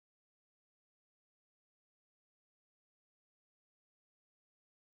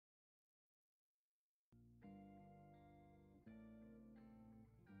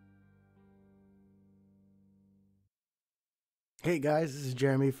Hey guys, this is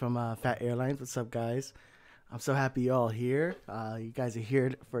Jeremy from Fat Airlines. What's up, guys? I'm so happy you all here. You guys are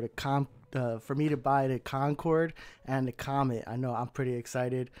here for for me to buy the Concorde and the Comet. I know I'm pretty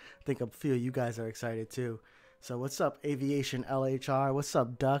excited. I think a few of you guys are excited too. So what's up, Aviation LHR? What's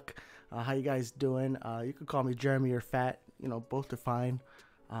up, Duck? How you guys doing? You can call me Jeremy or Fat. You know, both are fine.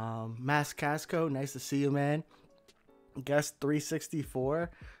 Mass Casco, nice to see you, man. Guest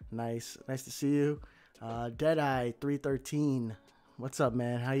 364, nice to see you. Deadeye 313, what's up,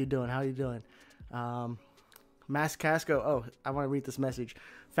 man? How you doing? Mass Casco, oh, I want to read this message.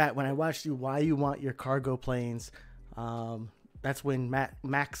 Fat, when I watched you, why you want your cargo planes? That's when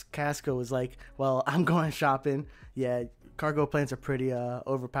Max Casco was like, well, I'm going shopping. Yeah, cargo planes are pretty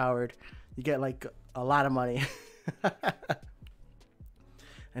overpowered. You get like a lot of money.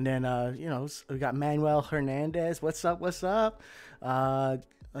 And then, we got Manuel Hernandez. What's up? Let's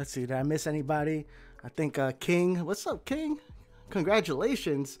see. Did I miss anybody? I think King. What's up, King?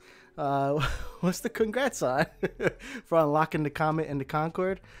 Congratulations. What's the congrats on? For unlocking the Comet and the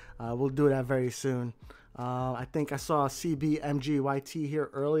Concorde? We'll do that very soon. I think I saw CBMGYT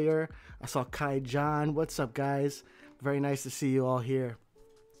here earlier. I saw Kai John. What's up, guys? Very nice to see you all here.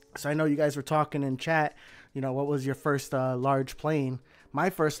 So I know you guys were talking in chat. You know, what was your first large plane?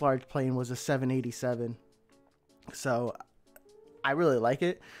 My first large plane was a 787. So I really like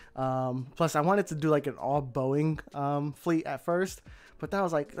it. Plus, I wanted to do like an all Boeing fleet at first. But then I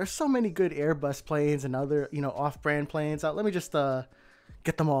was like, there's so many good Airbus planes and other, off-brand planes. Let me just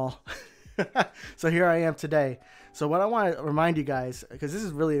get them all. So here I am today. So what I want to remind you guys, because this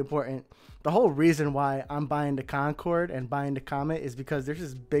is really important, the whole reason why I'm buying the Concorde and buying the Comet is because there's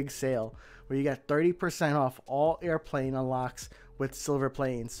this big sale where you get 30% off all airplane unlocks with silver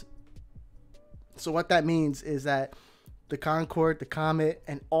planes. So what that means is that the Concorde, the Comet,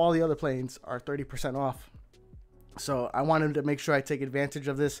 and all the other planes are 30% off. So I wanted to make sure I take advantage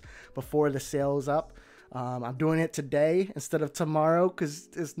of this before the sale is up. I'm doing it today instead of tomorrow because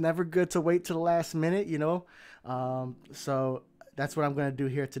it's never good to wait till the last minute, So that's what I'm going to do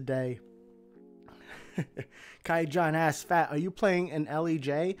here today. Kai John asks, Fat, are you playing an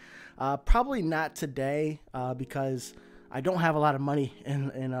LEJ? Probably not today because I don't have a lot of money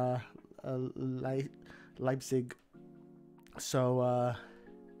in Leipzig. So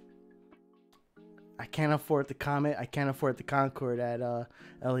I can't afford the Comet. I can't afford the Concorde at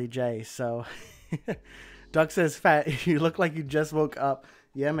LEJ. So Doug says, Fat, you look like you just woke up.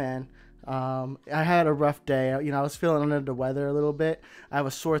 Yeah, man. I had a rough day. I was feeling under the weather a little bit. I have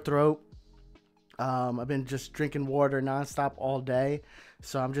a sore throat. I've been just drinking water nonstop all day.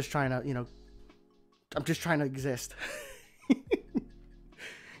 So I'm just trying to, I'm just trying to exist.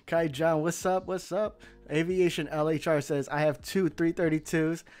 Kai John, what's up? Aviation LHR says, I have two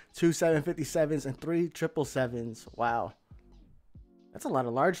 332s, two 757s, and three 777s. Wow. That's a lot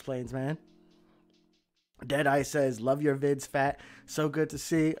of large planes, man. Deadeye says, love your vids, Fat. So good to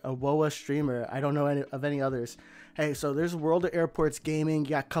see a WOA streamer. I don't know of any others. Hey, so there's World of Airports Gaming.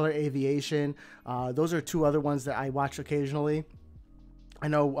 You got Color Aviation. Those are two other ones that I watch occasionally. I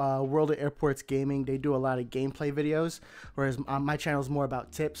know World of Airports Gaming, they do a lot of gameplay videos, whereas my channel is more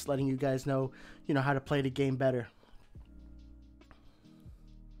about tips, letting you guys know, how to play the game better.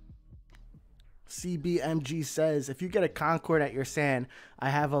 CBMG says, if you get a Concorde at your SAN, I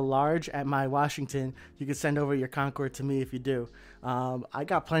have a large at my Washington. You can send over your Concorde to me if you do. I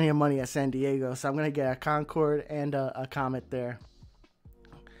got plenty of money at San Diego, so I'm going to get a Concorde and a Comet there.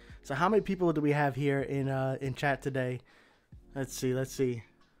 So how many people do we have here in chat today? Let's see.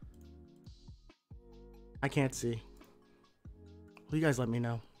 I can't see. Well, you guys let me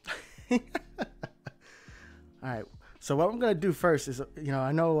know. All right. So what I'm going to do first is,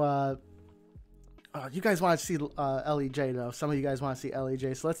 I know you guys want to see LEJ, though. Some of you guys want to see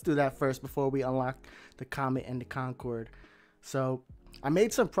LEJ. So let's do that first before we unlock the Comet and the Concorde. So I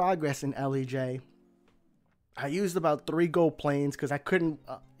made some progress in LEJ. I used about 3 gold planes because I couldn't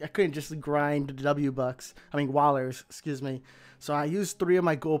just grind Wallers, excuse me. So I used 3 of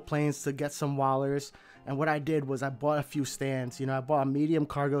my gold planes to get some Wallers. And what I did was I bought a few stands. I bought a medium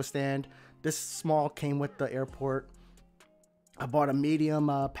cargo stand. This small came with the airport. I bought a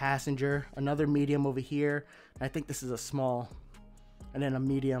medium passenger, another medium over here. I think this is a small, and then a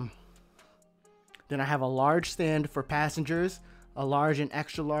medium. Then I have a large stand for passengers, a large and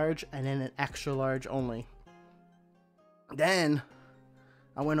extra large, and then an extra large only. Then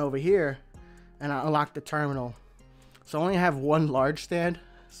I went over here and I unlocked the terminal. So I only have 1 large stand,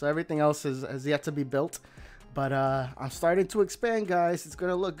 so everything else has yet to be built. But I'm starting to expand, guys. It's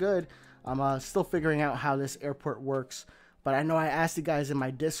gonna look good. I'm still figuring out how this airport works. But I know I asked you guys in my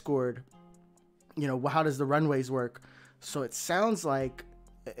Discord, how does the runways work? So it sounds like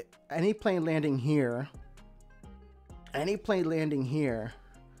any plane landing here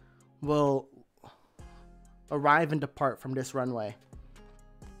will arrive and depart from this runway.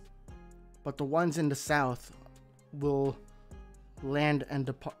 But the ones in the south will land and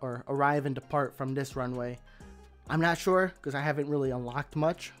depart, or arrive and depart from this runway. I'm not sure because I haven't really unlocked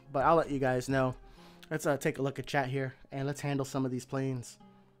much, but I'll let you guys know. Let's take a look at chat here and let's handle some of these planes.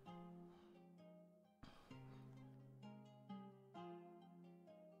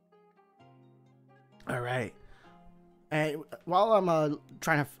 All right. And while I'm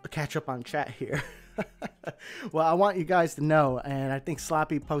trying to catch up on chat here, well, I want you guys to know, and I think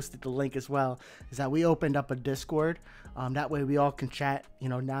Sloppy posted the link as well, is that we opened up a Discord. That way we all can chat, you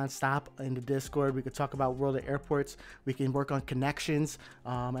know, nonstop in the Discord. We could talk about World of Airports. We can work on connections.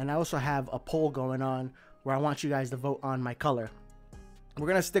 And I also have a poll going on where I want you guys to vote on my color. We're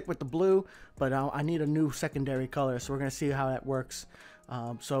going to stick with the blue, but I need a new secondary color, so we're going to see how that works.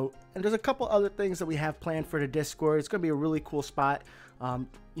 And there's a couple other things that we have planned for the Discord. It's going to be a really cool spot.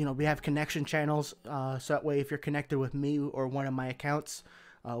 You know, we have connection channels, so that way if you're connected with me or one of my accounts,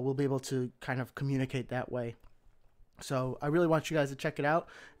 we'll be able to kind of communicate that way. So I really want you guys to check it out,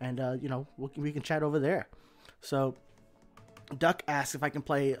 and you know, we can chat over there. So Duck asks if I can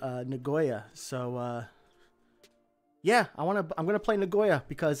play Nagoya. So yeah, I'm gonna play Nagoya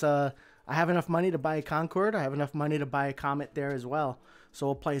because I have enough money to buy a Concorde. I have enough money to buy a Comet there as well. So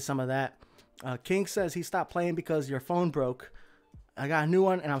we'll play some of that. King says he stopped playing because your phone broke. I got a new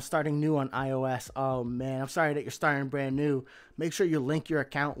one and I'm starting new on iOS. Oh man, I'm sorry that you're starting brand new. Make sure you link your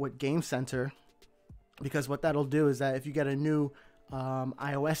account with Game Center, because what that'll do is that if you get a new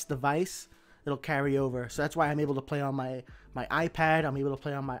iOS device, it'll carry over. So that's why I'm able to play on my iPad. I'm able to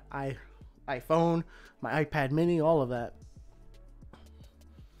play on my iPhone, my iPad mini, all of that.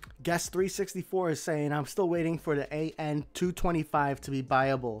 Guest 364 is saying, I'm still waiting for the AN225 to be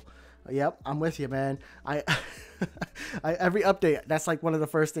buyable. Yep, I'm with you, man. Every update, that's like one of the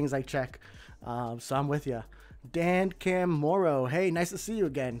first things I check. So I'm with you. Dan Cam Morrow, hey, nice to see you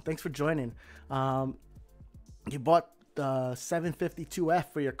again. Thanks for joining. You bought the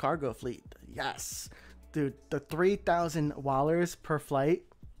 752F for your cargo fleet. Yes, dude, the $3,000 per flight.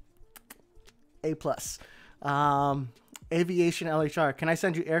 A+. Aviation LHR. Can I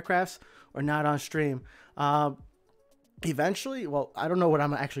send you aircrafts or not on stream? Eventually, well, I don't know what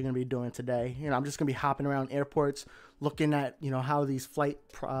I'm actually going to be doing today. You know, I'm just going to be hopping around airports, looking at, you know, how these flight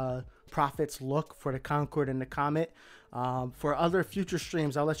profits look for the Concorde and the Comet. For other future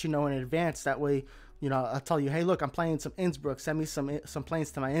streams, I'll let you know in advance. That way, you know, I'll tell you, hey, look, I'm playing some Innsbruck. Send me some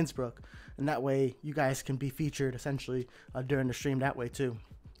planes to my Innsbruck, and that way you guys can be featured essentially during the stream that way too.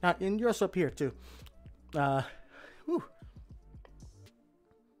 And you're also up here too. Whew.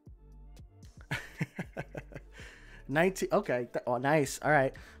 19. Okay. Oh, nice. All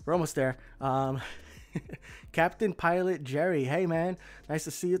right. We're almost there. Captain Pilot Jerry. Hey, man. Nice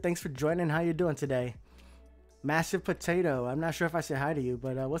to see you. Thanks for joining. How you doing today? Massive Potato. I'm not sure if I said hi to you,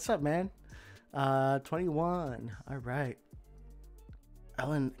 but what's up, man? 21. All right.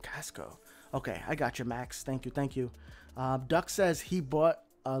 Ellen Casco. Okay. I got you, Max. Thank you. Thank you. Duck says he bought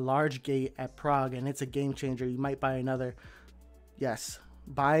a large gate at Prague and it's a game changer. You might buy another. Yes.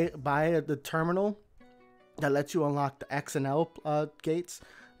 Buy the terminal that lets you unlock the X and L gates.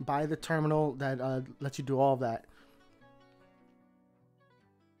 Buy the terminal that lets you do all of that.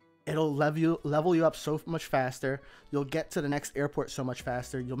 It'll level you up so much faster. You'll get to the next airport so much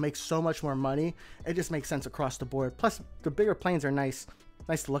faster. You'll make so much more money. It just makes sense across the board. Plus, the bigger planes are nice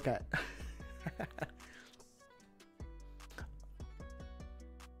to look at.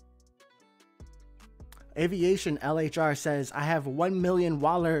 Aviation LHR says, I have 1 million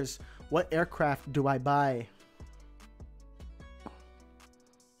wallers. What aircraft do I buy?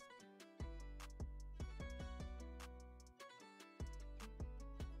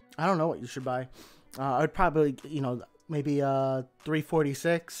 I don't know what you should buy. I'd probably, you know, maybe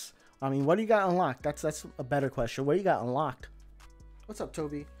 346. I mean, what do you got unlocked? That's a better question. What do you got unlocked? What's up,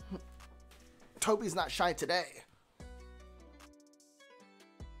 Toby? Toby's not shy today.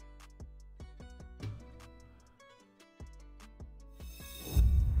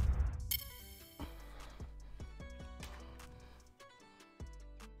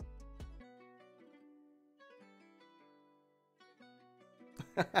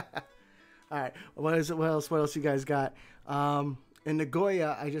 All right, what else you guys got? In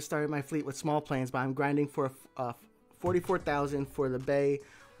Nagoya, I just started my fleet with small planes, but I'm grinding for 44,000 for the Bay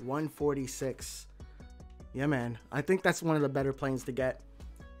 146. Yeah, man, I think that's one of the better planes to get.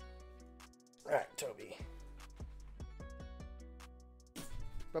 All right, Toby,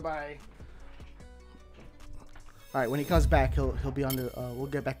 bye bye. All right, when he comes back, he'll be on the. We'll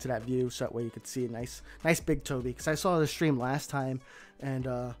get back to that view so that way you could see a nice big Toby. Because I saw the stream last time, and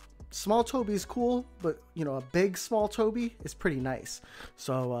small Toby is cool, but you know, a big small Toby is pretty nice.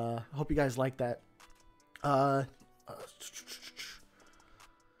 So I hope you guys like that. So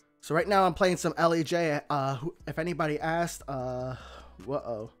right now I'm playing some LEJ. If anybody asked,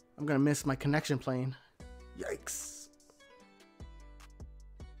 uh-oh, I'm gonna miss my connection plane. Yikes.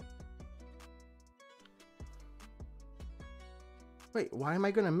 Wait, why am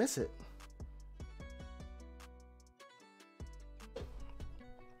I gonna miss it?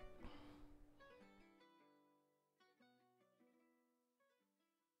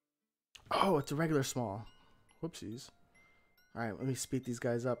 Oh, it's a regular small. Whoopsies. All right, let me speed these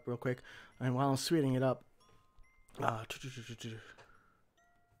guys up real quick. And while I'm speeding it up,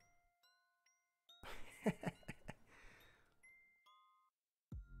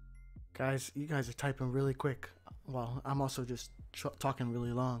 guys, you guys are typing really quick. Well, I'm also just talking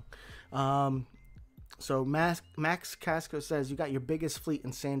really long. So Max Casco says you got your biggest fleet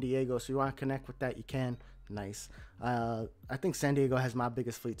in San Diego, so you want to connect with that, you can. Nice. I think San Diego has my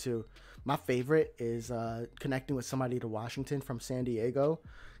biggest fleet too. My favorite is connecting with somebody to Washington from San Diego,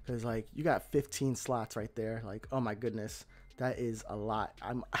 because like you got 15 slots right there. Like, oh my goodness, that is a lot.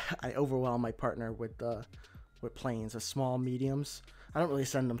 I overwhelm my partner with planes, small, mediums. I don't really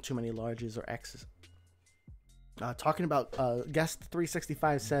send them too many larges or X's. Talking about guest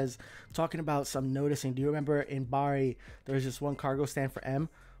 365 says, talking about some noticing. Do you remember in Bari there's just one cargo stand for M?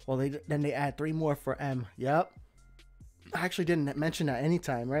 Well, then they add 3 more for M. Yep. I actually didn't mention that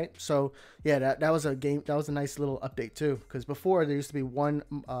anytime, right? So yeah, that was a game. That was a nice little update too, because before there used to be one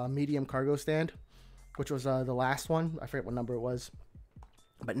medium cargo stand, which was the last one. I forget what number it was,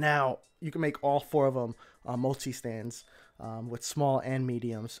 but now you can make all 4 of them multi stands with small and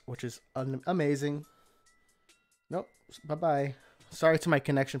mediums, which is amazing. Nope. Bye bye. Sorry to my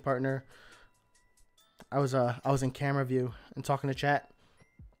connection partner. I was in camera view and talking to chat.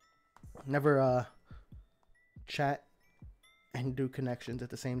 Never chat and do connections at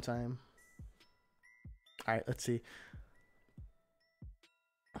the same time. All right, let's see.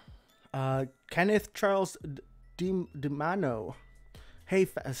 Kenneth Charles Dimano. Hey,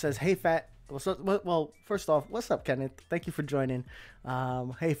 says, hey, Fat. Well, first off, what's up, Kenneth? Thank you for joining.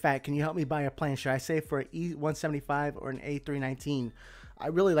 Hey, Fat, can you help me buy a plane? Should I save for an E175 or an A319? I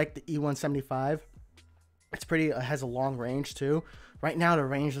really like the E175. It's pretty, it has a long range too. Right now, the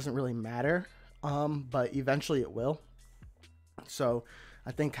range doesn't really matter, but eventually it will. So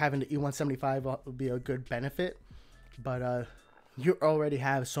I think having the E175 would be a good benefit. But you already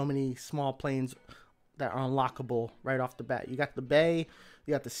have so many small planes that are unlockable right off the bat. You got the Bay,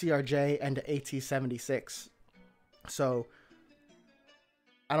 you got the CRJ, and the AT-76. So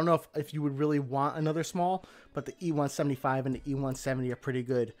I don't know if you would really want another small, but the E175 and the E170 are pretty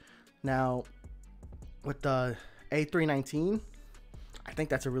good. Now, with the A319, I think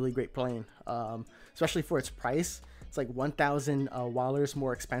that's a really great plane, especially for its price. It's like $1,000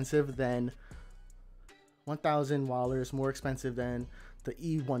 more expensive than the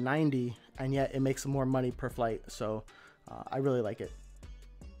E190, and yet it makes more money per flight. So I really like it.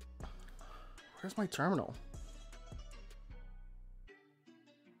 Where's my terminal?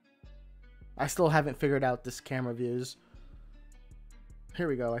 I still haven't figured out this camera views. Here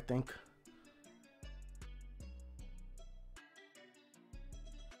we go, I think.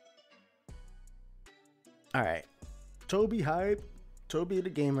 All right, Toby hype, Toby the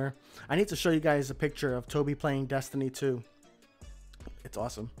gamer. I need to show you guys a picture of Toby playing Destiny 2. It's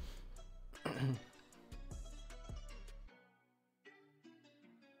awesome.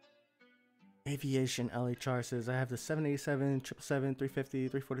 Aviation LHR says I have the 787, 777, 350,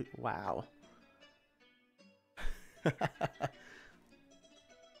 340. Wow.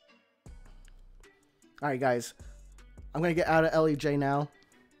 All right, guys. I'm going to get out of LEJ now.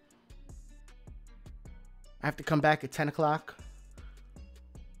 I have to come back at 10 o'clock.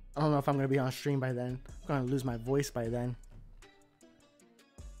 I don't know if I'm going to be on stream by then. I'm going to lose my voice by then.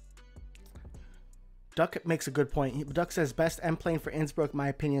 Duck makes a good point. Duck says, best M plane for Innsbruck, my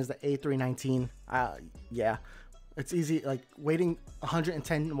opinion, is the A319. Yeah. It's easy, like waiting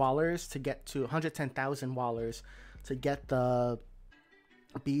 110 wallers to get to 110,000 wallers to get the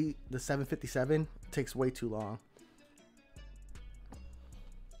 757 takes way too long.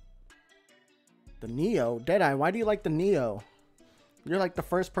 The Neo? Deadeye, why do you like the Neo? You're like the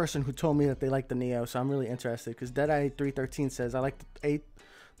first person who told me that they like the Neo, so I'm really interested, because Deadeye 313 says I like the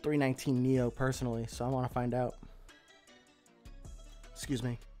A319 Neo personally, so I want to find out. Excuse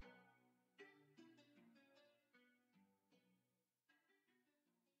me.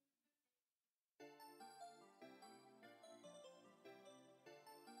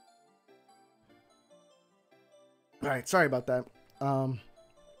 All right, sorry about that.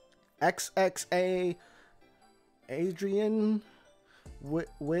 XXA Adrian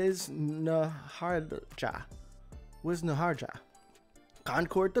Wiznaharja.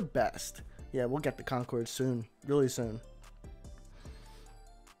 Concorde the best. Yeah, we'll get the Concorde soon. Really soon.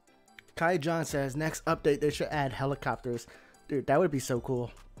 Kai John says, next update, they should add helicopters. Dude, that would be so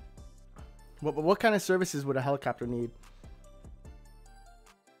cool. What kind of services would a helicopter need?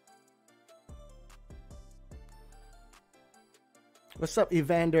 What's up,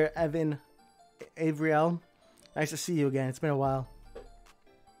 Evander Evan Avriel? Nice to see you again. It's been a while.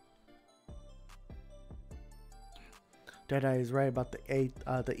 Deadeye is right about the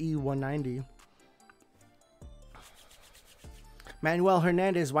E190. Manuel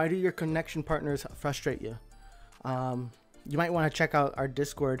Hernandez, why do your connection partners frustrate you? You might want to check out our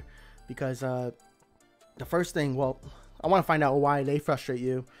Discord, because the first thing, well, I want to find out why they frustrate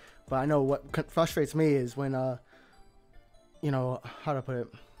you, but I know what frustrates me is when, you know, how to put it,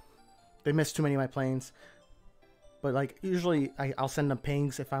 they miss too many of my planes. But like usually I'll send them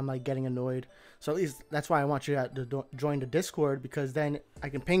pings if I'm like getting annoyed. So at least that's why I want you to join the Discord, because then I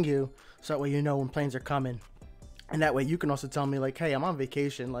can ping you, so that way you know when planes are coming. And that way you can also tell me like, hey, I'm on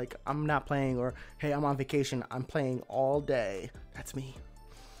vacation, like I'm not playing, or hey, I'm on vacation, I'm playing all day. That's me.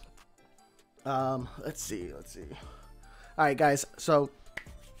 Let's see. All right, guys. So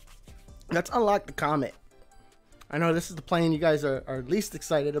let's unlock the Comet. I know this is the plane you guys are least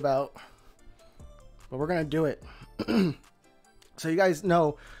excited about, but we're gonna do it. So you guys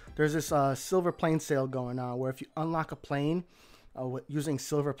know there's this silver plane sale going on, where if you unlock a plane using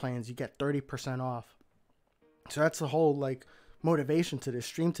silver planes, you get 30% off. So that's the whole like motivation to this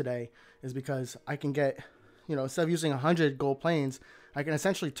stream today, is because I can get, you know, instead of using 100 gold planes, I can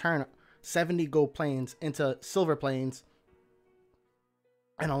essentially turn 70 gold planes into silver planes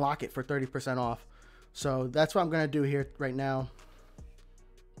and unlock it for 30% off. So that's what I'm gonna do here right now.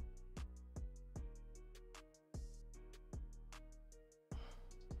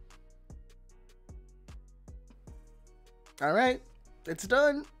 All right, it's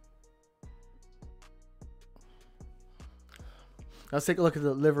done. Let's take a look at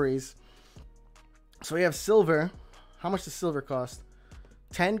the liveries. So we have silver. How much does silver cost?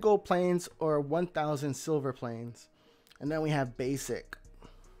 10 gold planes or 1,000 silver planes. And then we have basic.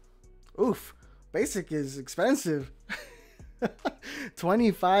 Oof, basic is expensive.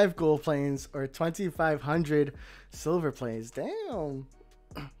 25 gold planes or 2,500 silver planes. Damn.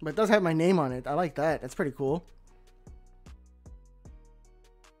 But it does have my name on it. I like that. That's pretty cool.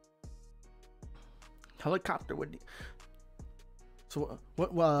 Helicopter would. So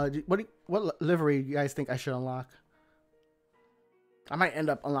what livery do you guys think I should unlock? I might end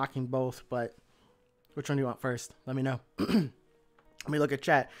up unlocking both, but which one do you want first? Let me know. Let me look at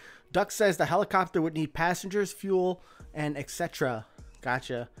chat. Duck says the helicopter would need passengers, fuel, and etc.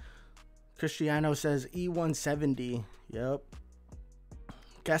 Gotcha. Cristiano says E170. Yep.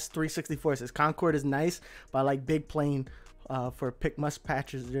 Guest 364 says Concorde is nice, but I like big plane for pick must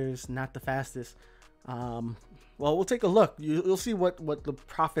passengers, not the fastest. Well, we'll take a look. You'll see what the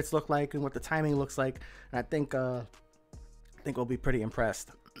profits look like and what the timing looks like, and I think we'll be pretty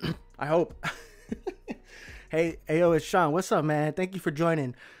impressed. I hope. Hey, Ayo, it's Sean. What's up, man? Thank you for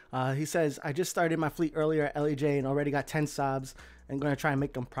joining. He says, I just started my fleet earlier at LEJ and already got 10 subs and going to try and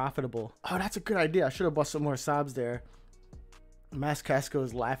make them profitable. Oh, that's a good idea. I should have bought some more subs there. Mass Casco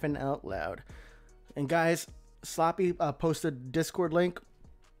is laughing out loud. And guys, Sloppy posted Discord link.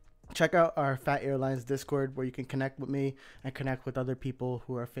 Check out our Fat Airlines Discord, where you can connect with me and connect with other people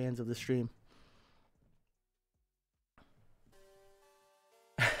who are fans of the stream.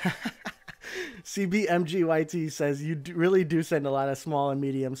 CBMGYT says you really do send a lot of small and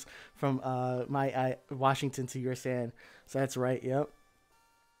mediums from my Washington to your San. So that's right. Yep.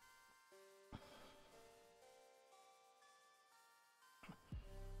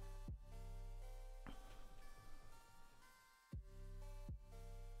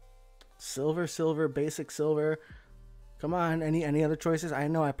 Silver, basic silver. Come on, any other choices? I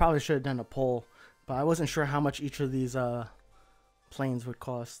know I probably should have done a poll, but I wasn't sure how much each of these planes would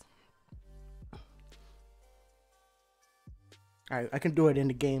cost. Alright, I can do it in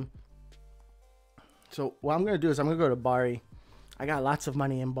the game. So what I'm gonna do is I'm gonna go to Bari. I got lots of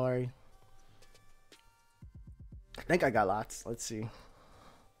money in Bari. I think I got lots. Let's see.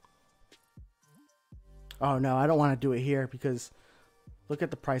 Oh no, I don't want to do it here because look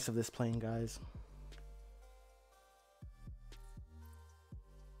at the price of this plane, guys.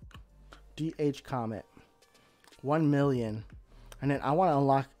 DH Comet, 1 million, and then I want to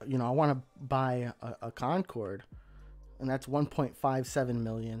unlock. You know, I want to buy a Concorde, and that's 1.57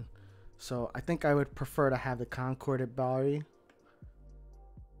 million. So I think I would prefer to have the Concorde at Bari.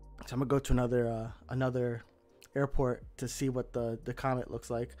 So I'm gonna go to another airport to see what the Comet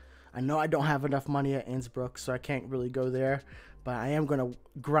looks like. I know I don't have enough money at Innsbruck, so I can't really go there. But I am gonna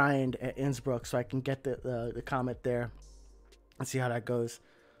grind at Innsbruck so I can get the Comet there and see how that goes.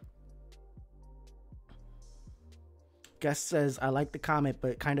 Guest says I like the Comet, but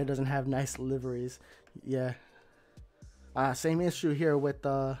it kind of doesn't have nice liveries. Yeah. Same issue here with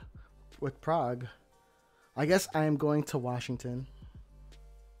Prague. I guess I am going to Washington.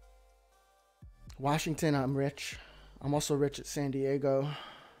 Washington, I'm rich. I'm also rich at San Diego.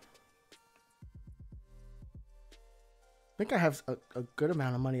 I think I have a good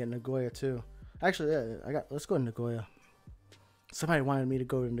amount of money at Nagoya too. Actually, yeah, let's go to Nagoya. Somebody wanted me to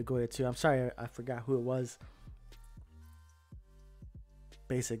go to Nagoya too. I'm sorry, I forgot who it was.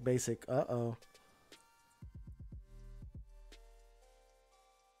 Basic. Uh-oh.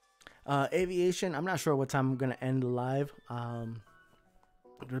 Aviation, I'm not sure what time I'm going to end live.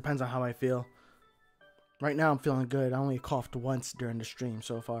 It depends on how I feel. Right now I'm feeling good. I only coughed once during the stream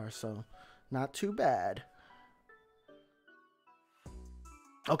so far, so not too bad.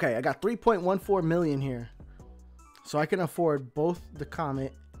 Okay, I got 3.14 million here. So I can afford both the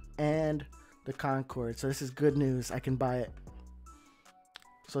Comet and the Concorde. So this is good news. I can buy it.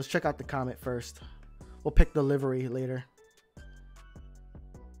 So let's check out the Comet first. We'll pick the livery later.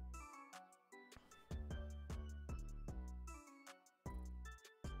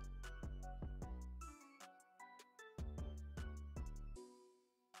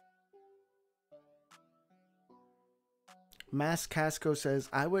 Mass Casco says,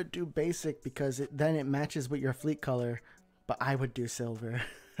 I would do basic because then it matches with your fleet color, but I would do silver.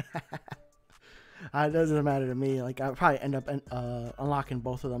 It doesn't matter to me. Like, I'll probably end up unlocking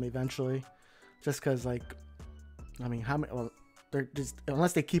both of them eventually. Just because, like, I mean, how many, well, they're just,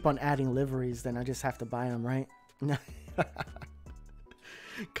 unless they keep on adding liveries, then I just have to buy them, right?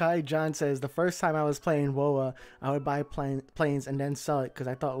 Kai John says, the first time I was playing WoA, I would buy planes and then sell it because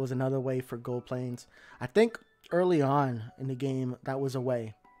I thought it was another way for gold planes. I think early on in the game, that was a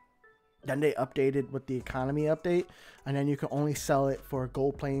way. Then they updated with the economy update, and then you can only sell it for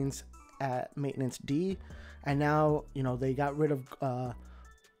gold planes at maintenance D. And now, you know, they got rid of no,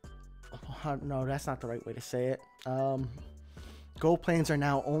 that's not the right way to say it. Gold planes are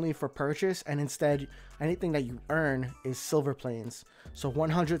now only for purchase, and instead anything that you earn is silver planes. So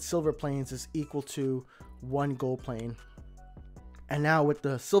 100 silver planes is equal to 1 gold plane. And now with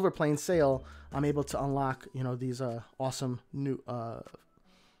the silver plane sale, I'm able to unlock, you know, these awesome new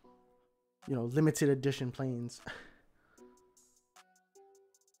you know, limited edition planes.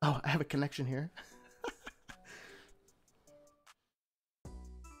 Oh, I have a connection here.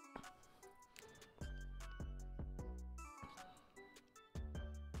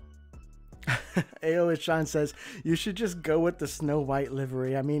 AO Sean says, you should just go with the Snow White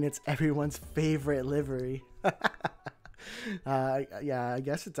livery. I mean, it's everyone's favorite livery. Yeah, I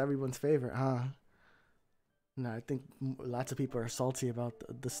guess it's everyone's favorite, huh? No, I think lots of people are salty about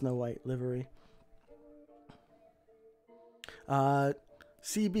the Snow White livery.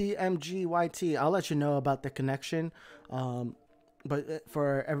 CBMGYT, I'll let you know about the connection. But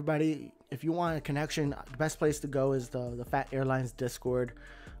for everybody, if you want a connection, the best place to go is the Fat Airlines Discord.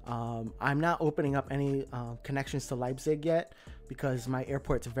 I'm not opening up any connections to Leipzig yet because my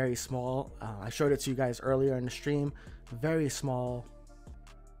airport's very small. I showed it to you guys earlier in the stream. Very small.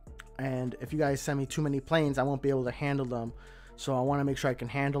 And if you guys send me too many planes, I won't be able to handle them. So I want to make sure I can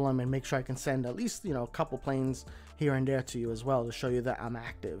handle them and make sure I can send at least, you know, a couple planes here and there to you as well to show you that I'm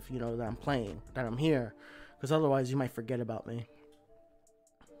active, you know, that I'm playing, that I'm here. Because otherwise you might forget about me.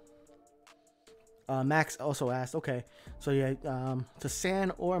 Max also asked, okay, so yeah, to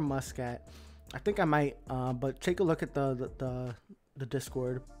San or Muscat. I think I might, but take a look at the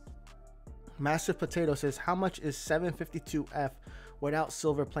Discord. Massive Potato says, how much is 752F without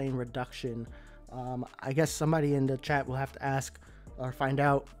silver plane reduction? I guess somebody in the chat will have to ask or find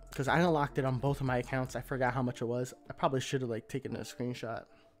out because I unlocked it on both of my accounts. I forgot how much it was. I probably should have like taken a screenshot.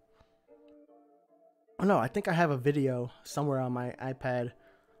 Oh no, I think I have a video somewhere on my iPad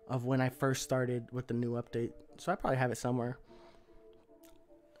of when I first started with the new update. So I probably have it somewhere.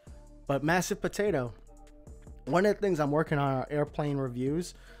 But Massive Potato, one of the things I'm working on are airplane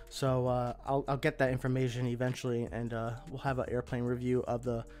reviews. So I'll get that information eventually, and we'll have an airplane review of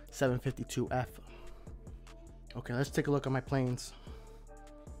the 752F. Okay, let's take a look at my planes.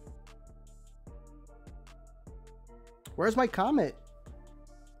 Where's my Comet?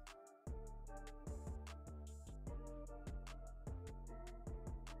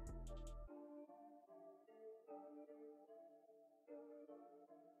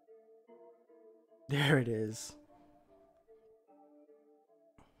 There it is.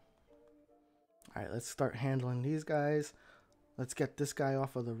 All right, let's start handling these guys. Let's get this guy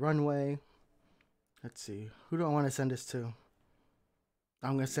off of the runway. Let's see. Who do I want to send this to?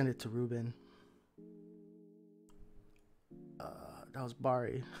 I'm going to send it to Ruben. That was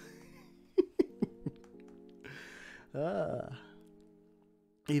Bari.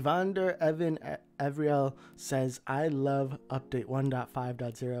 Evander Evan Evriel says, I love update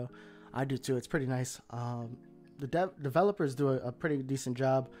 1.5.0. I do too. It's pretty nice. The developers do a pretty decent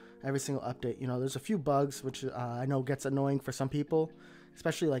job every single update. You know, there's a few bugs, which I know gets annoying for some people,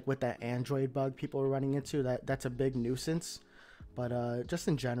 especially like with that Android bug people are running into. That's a big nuisance. But just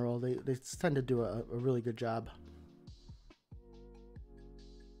in general, they tend to do a really good job.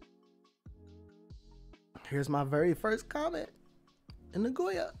 Here's my very first comment in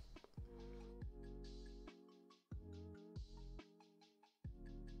Nagoya.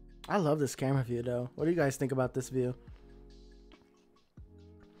 I love this camera view though. What do you guys think about this view?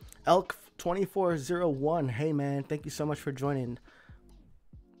 Elk 2401, hey man, thank you so much for joining.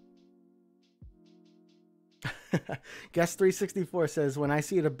 Guest 364 says, when I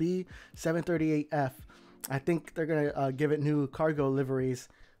see it a B738F, I think they're gonna give it new cargo liveries,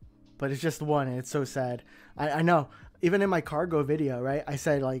 but it's just one and it's so sad. I know, even in my cargo video, right, I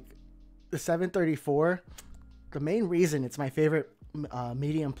said like the 734, the main reason it's my favorite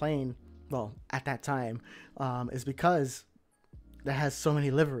medium plane, well, at that time, is because it has so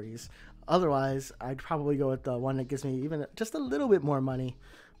many liveries. Otherwise, I'd probably go with the one that gives me even just a little bit more money.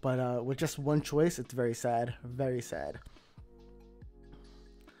 But with just one choice, it's very sad. Very sad.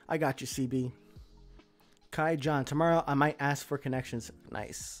 I got you, CB. Kai John, tomorrow I might ask for connections.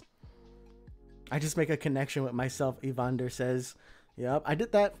 Nice. I just make a connection with myself, Evander says. Yep, I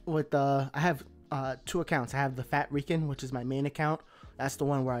did that with, I have two accounts. I have the Fat Rican, which is my main account. That's the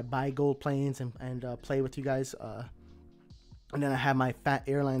one where I buy gold planes and play with you guys. And then I have my Fat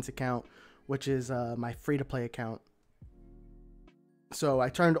Airlines account, which is my free-to-play account. So I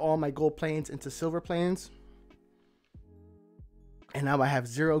turned all my gold planes into silver planes. And now I have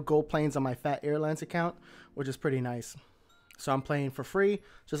 0 gold planes on my Fat Airlines account, which is pretty nice. So I'm playing for free,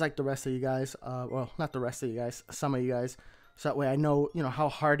 just like the rest of you guys. Well, not the rest of you guys, some of you guys. So that way I know, you know, how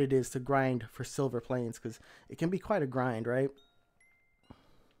hard it is to grind for silver planes, because it can be quite a grind, right?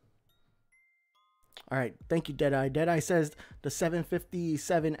 All right, thank you, Deadeye. Deadeye says the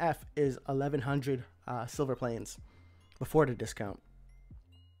 757F is 1,100 silver planes before the discount.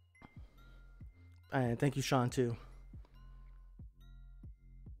 And thank you, Sean, too.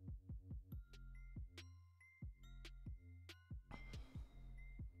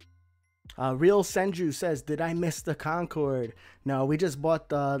 Real Senju says, did I miss the Concorde? No, we just bought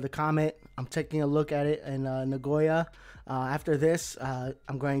the Comet. I'm taking a look at it in Nagoya. After this,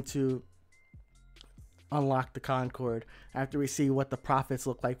 I'm going to unlock the Concorde after we see what the profits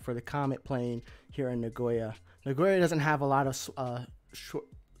look like for the Comet plane here in Nagoya. Nagoya doesn't have a lot of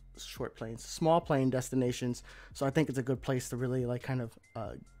short planes, small plane destinations, so I think it's a good place to really like kind of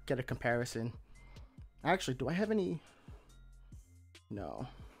get a comparison. Actually, do I have any? No.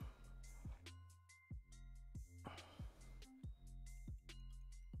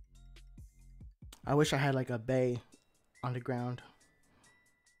 I wish I had like a bay on the ground.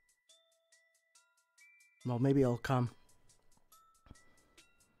 Well, maybe it'll come.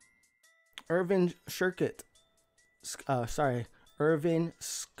 Irvin Shirkit. Sorry. Irvin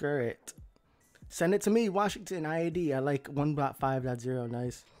Skirrit. Send it to me, Washington IAD. I like 1.5.0.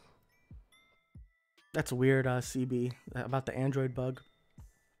 Nice. That's weird, CB, about the Android bug.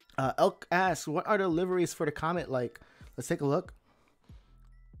 Elk asks, what are the liveries for the Comet like? Let's take a look.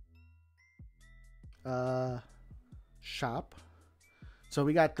 Shop. So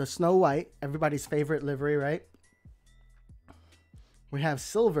we got the Snow White, everybody's favorite livery, right? We have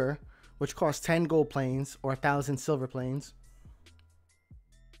Silver, which costs 10 gold planes or 1,000 silver planes.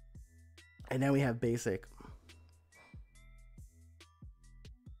 And then we have Basic,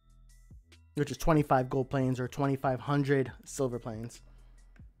 which is 25 gold planes or 2,500 silver planes.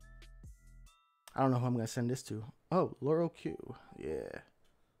 I don't know who I'm going to send this to. Oh, Laurel Q. Yeah.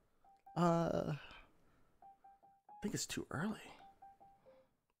 I think it's too early.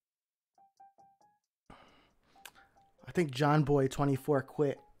 I think John Boy 24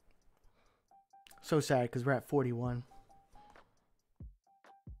 quit. So sad because we're at 41.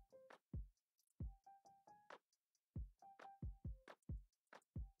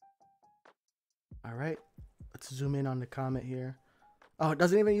 All right, let's zoom in on the Comet here. Oh, it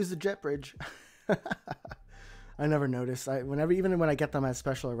doesn't even use the jet bridge. I never noticed. Even when I get them as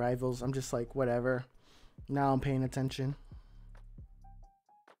special arrivals, I'm just like, whatever. Now I'm paying attention.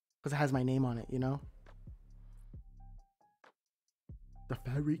 because it has my name on it, you know? The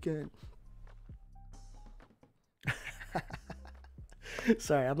Fat Weekend.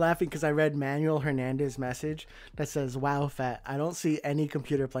 Sorry, I'm laughing because I read Manuel Hernandez's message that says, "Wow, Fat, I don't see any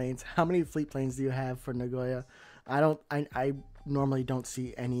computer planes. How many fleet planes do you have for Nagoya?" I normally don't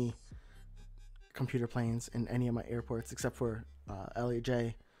see any computer planes in any of my airports except for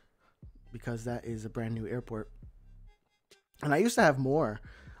LAJ, because that is a brand new airport. And I used to have more.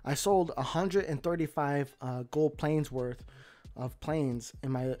 I sold 135 gold planes worth of planes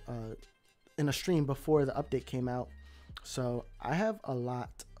in my in a stream before the update came out. So I have a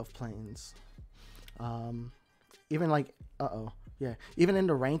lot of planes. Even like even in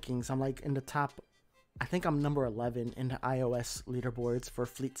the rankings, I'm like in the top. I think I'm number 11 in the iOS leaderboards for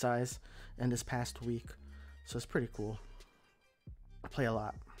fleet size in this past week. So it's pretty cool. I play a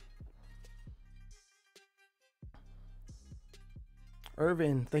lot.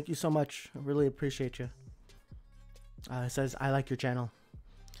 Irvin, thank you so much. I really appreciate you. It says, I like your channel.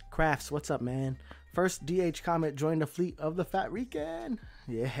 Crafts, what's up, man? First DH Comet joined the fleet of the Fat Weekend.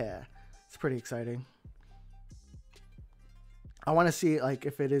 Yeah, it's pretty exciting. I want to see like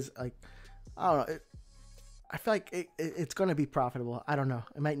if it is like, I don't know. I feel like it's going to be profitable. I don't know.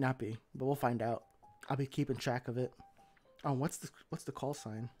 It might not be, but we'll find out. I'll be keeping track of it. Oh, what's the call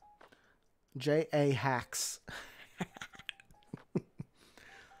sign? J.A. Hacks.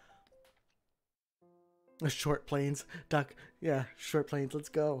 Short planes. Duck. Yeah, short planes. Let's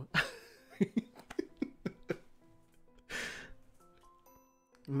go.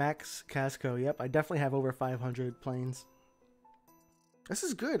 Max Casco. Yep, I definitely have over 500 planes. This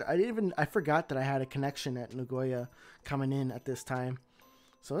is good. I forgot that I had a connection at Nagoya coming in at this time.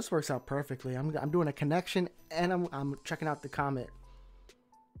 So this works out perfectly. I'm doing a connection and I'm checking out the Comet.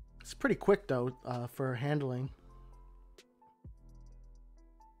 It's pretty quick though for handling.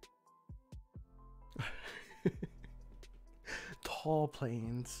 Tall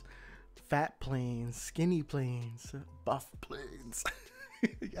planes, fat planes, skinny planes, buff planes.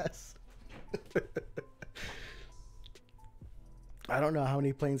 Yes. I don't know how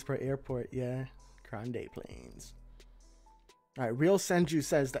many planes per airport. Yeah, Grande planes. All right, Real Senju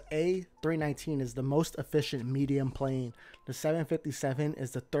says the A319 is the most efficient medium plane. The 757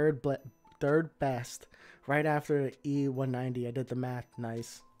 is the third best, right after the E190. I did the math.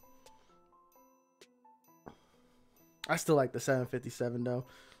 Nice. I still like the 757 though.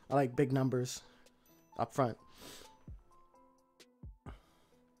 I like big numbers up front.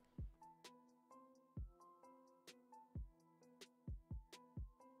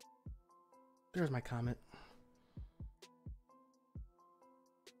 There's my Comet.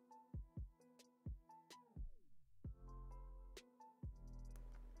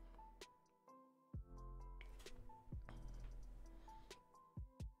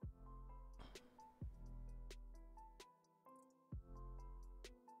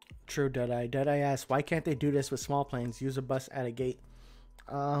 True, Deadeye. Deadeye asks, why can't they do this with small planes? Use a bus at a gate.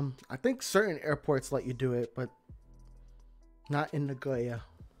 I think certain airports let you do it, but not in Nagoya.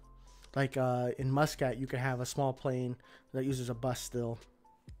 Like in Muscat, you can have a small plane that uses a bus still.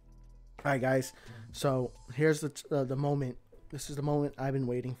 All right, guys. So here's the moment. This is the moment I've been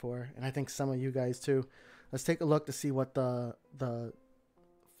waiting for, and I think some of you guys too. Let's take a look to see what the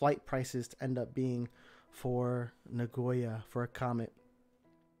flight prices end up being for Nagoya for a Comet.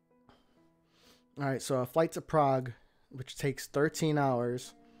 All right, so a flight to Prague, which takes 13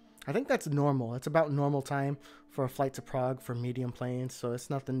 hours. I think that's normal. It's about normal time for a flight to Prague for medium planes, so it's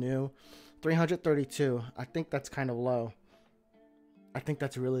nothing new. 332. I think that's kind of low. I think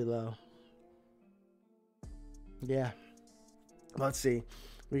that's really low. Yeah. Let's see.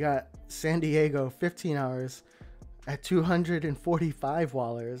 We got San Diego, 15 hours at 245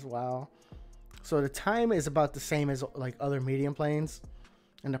 wallers. Wow. So the time is about the same as like other medium planes,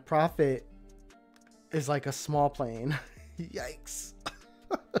 and the profit is like a small plane. Yikes.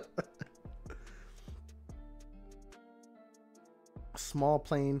 Small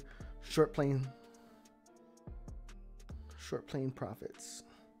plane, short plane profits.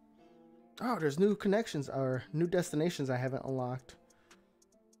 Oh, there's new connections or new destinations I haven't unlocked.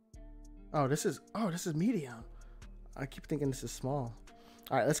 Oh, this is medium. I keep thinking this is small.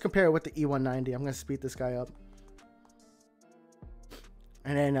 All right, let's compare it with the E190. I'm gonna speed this guy up.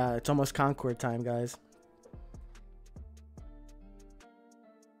 And then it's almost Concorde time, guys.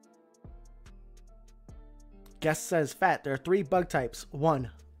 Guest says, Fat, there are 3 bug types. 1,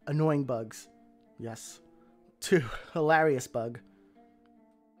 annoying bugs. Yes. 2, hilarious bug.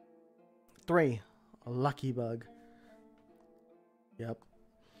 3, a lucky bug. Yep.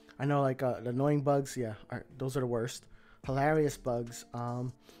 I know, like, the annoying bugs, yeah, those are the worst. hilarious bugs are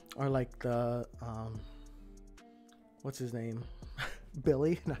like the what's his name,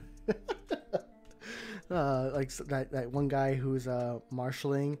 Billy. Like that one guy who's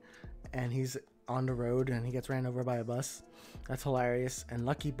marshaling, and he's on the road and he gets ran over by a bus. That's hilarious. And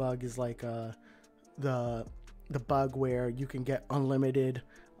Lucky Bug is like the bug where you can get unlimited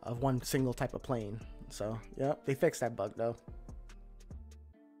of one single type of plane. So yeah, they fixed that bug though.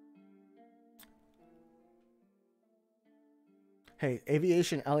 Hey,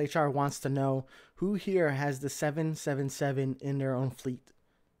 Aviation LHR wants to know who here has the 777 in their own fleet.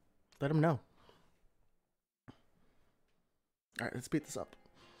 Let them know. All right, let's speed this up.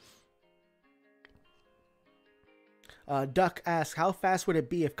 Duck asks, how fast would it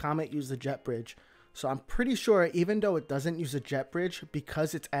be if Comet used the jet bridge? So I'm pretty sure, even though it doesn't use a jet bridge,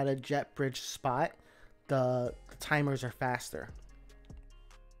 because it's at a jet bridge spot, the timers are faster.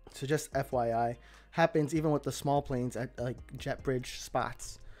 So just FYI, happens even with the small planes at like jet bridge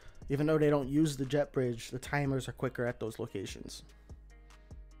spots. Even though they don't use the jet bridge, the timers are quicker at those locations.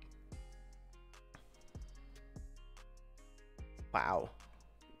 Wow.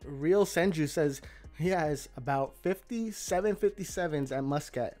 Real Senju says he has about 50 757s at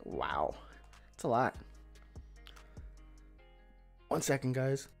Muscat. Wow. That's a lot. 1 second,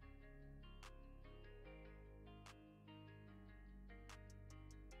 guys.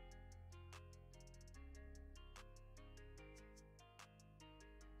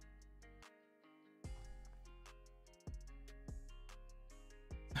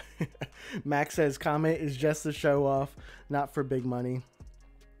 Max says Comet is just to show off, not for big money.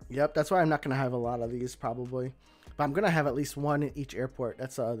 Yep, that's why I'm not going to have a lot of these probably. But I'm going to have at least one in each airport.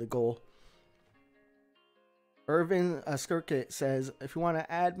 That's the goal. Irvin Skirkit says, if you want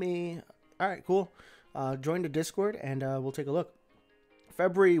to add me, all right, cool. Join the Discord and we'll take a look.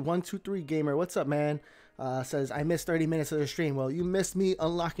 February 123 Gamer, what's up, man? Says, I missed 30 minutes of the stream. Well, you missed me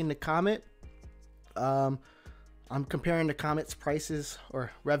unlocking the Comet. I'm comparing the Comet's prices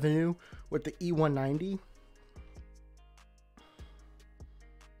or revenue with the E190.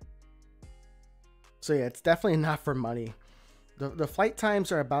 So yeah, it's definitely not for money. The flight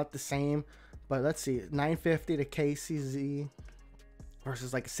times are about the same, but let's see, 950 to KCZ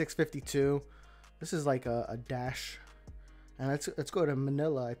versus like 652. This is like a dash. And let's go to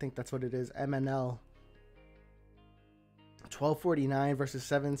Manila. I think that's what it is. MNL. 1249 versus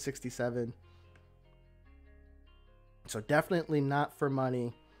 767. So definitely not for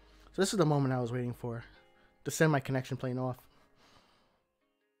money. So this is the moment I was waiting for, to send my connection plane off.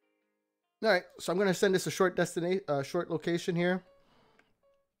 All right, so I'm gonna send this a short destination, short location here.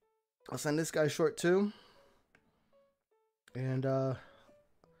 I'll send this guy short too, and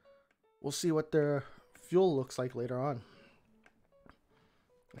we'll see what their fuel looks like later on.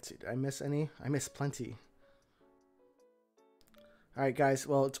 Let's see, did I miss any? I missed plenty. All right, guys.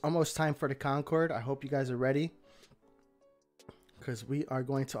 Well, it's almost time for the Concorde. I hope you guys are ready, because we are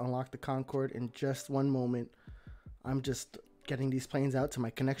going to unlock the Concorde in just one moment. I'm just getting these planes out to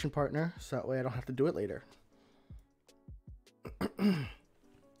my connection partner, so that way I don't have to do it later.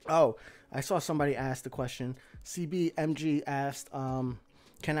 Oh, I saw somebody ask the question. CBMG asked,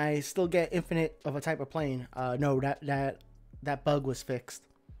 can I still get infinite of a type of plane? No, that bug was fixed.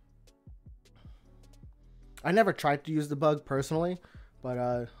 I never tried to use the bug personally,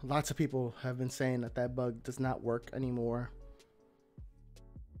 but lots of people have been saying that bug does not work anymore.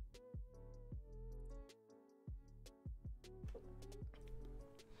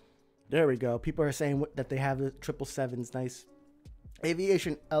 There we go. People are saying that they have the 777s. Nice.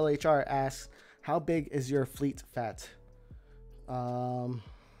 Aviation LHR asks, how big is your fleet fat?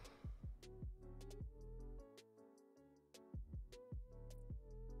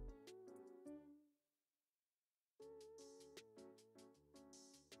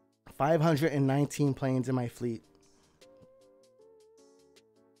 planes in my fleet.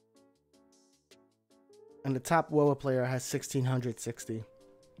 And the top WoA player has 1660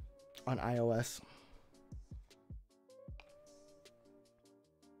 on iOS.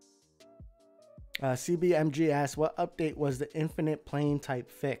 CBMG asks, what update was the infinite plane type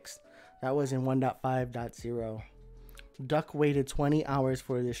fixed? That was in 1.5.0. Duck waited 20 hours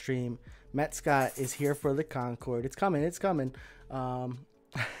for the stream. Met Scott is here for the Concorde. It's coming. It's coming.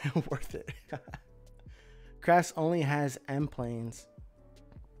 Worth it. Crafts only has M planes.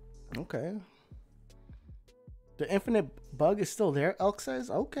 Okay. The infinite bug is still there, Elk says.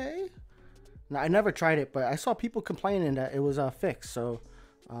 Okay. Now, I never tried it, but I saw people complaining that it was fixed. So,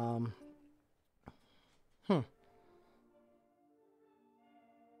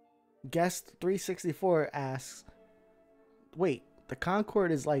 Guest 364 asks, wait, the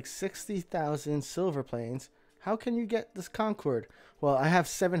Concorde is like 60,000 silver planes. How can you get this Concorde? Well, I have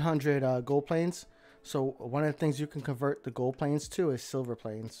 700 gold planes. So one of the things you can convert the gold planes to is silver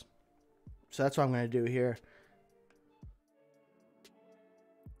planes. So that's what I'm going to do here.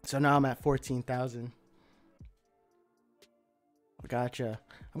 So now I'm at 14,000. Gotcha.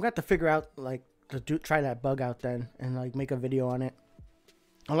 I'm going to have to figure out, like, try that bug out then and, like, make a video on it.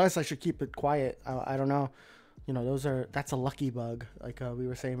 Unless I should keep it quiet. I don't know. You know, that's a lucky bug, like we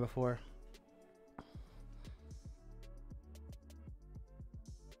were saying before.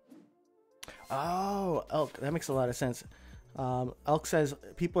 Oh, Elk. That makes a lot of sense. Elk says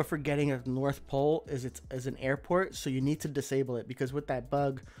people are forgetting that the North Pole is an airport, so you need to disable it, because with that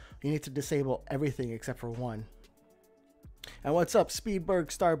bug, you need to disable everything except for one. And what's up,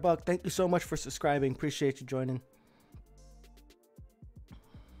 Speedberg Starbuck? Thank you so much for subscribing. Appreciate you joining.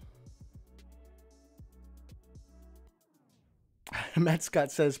 Matt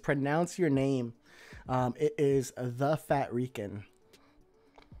Scott says, pronounce your name. It is the Fat Rican.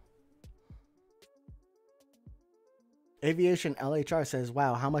 Aviation LHR says,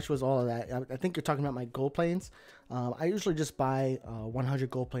 wow, how much was all of that? I think you're talking about my gold planes. I usually just buy 100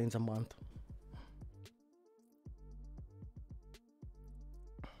 gold planes a month.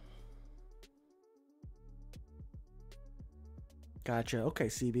 Gotcha. Okay,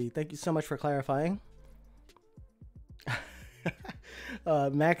 CB. Thank you so much for clarifying.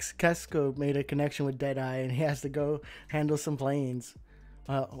 Max Kesko made a connection with Deadeye, and he has to go handle some planes.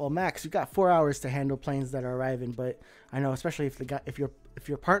 Well, Max, you got 4 hours to handle planes that are arriving, but I know, especially if your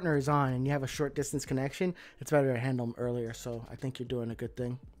partner is on and you have a short distance connection, it's better to handle them earlier. So I think you're doing a good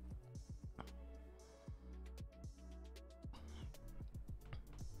thing.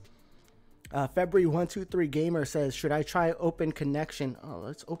 February 123 Gamer says, should I try open connection? Oh,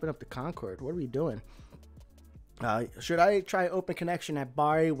 let's open up the Concorde. What are we doing? Should I try open connection at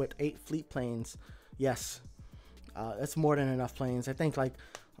Bari with 8 fleet planes? Yes. That's more than enough planes. I think, like,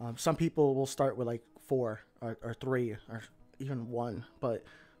 some people will start with like 4 or 3 or even 1, but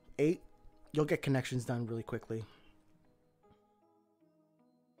 8, you'll get connections done really quickly.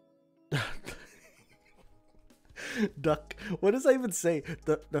 Duck. What does I even say?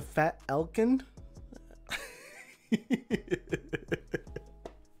 The Fat Elkin?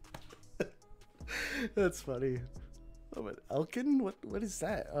 That's funny. Oh, but Elkin? What is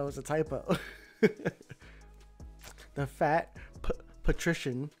that? Oh, it's a typo. The Fat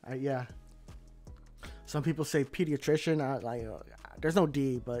Patrician. Yeah. Some people say pediatrician. There's no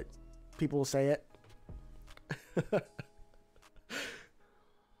D, but people will say it.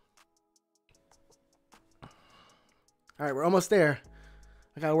 All right, we're almost there.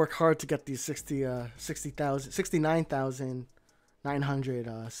 I gotta work hard to get these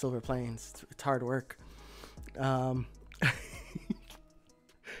 69,900 silver planes. It's hard work.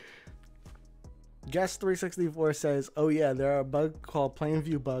 Guest 364 says, oh yeah, there are a bug called Plain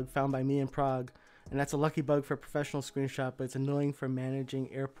View bug found by me in Prague, and that's a lucky bug for professional screenshot, but it's annoying for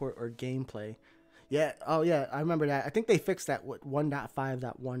managing airport or gameplay. Yeah, oh yeah, I remember that. I think they fixed that with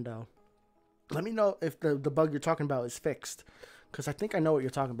 1.5.1 though. Let me know if the bug you're talking about is fixed, because I think I know what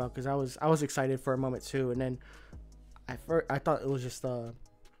you're talking about, because I was excited for a moment too, and then I thought it was just a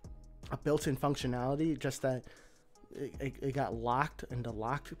built-in functionality, just that it got locked, and the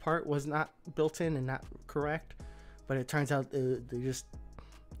locked part was not built in and not correct. But it turns out they just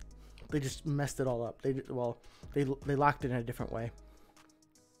messed it all up. They locked it in a different way.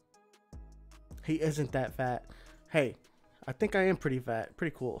 He isn't that fat. Hey, I think I am pretty fat.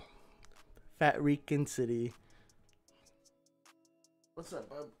 Pretty cool. Fat Rican City. What's up,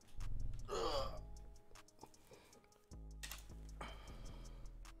 bub? Ugh.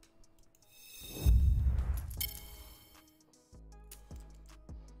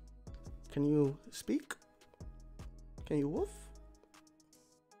 Can you speak? Can you woof?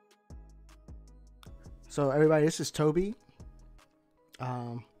 So everybody, this is Toby.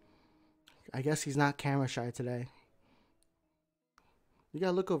 I guess he's not camera shy today. You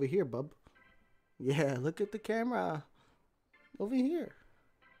gotta look over here, bub. Yeah, look at the camera. Over here.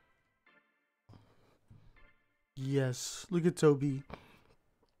 Yes, look at Toby.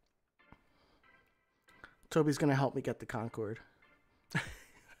 Toby's gonna help me get the Concorde.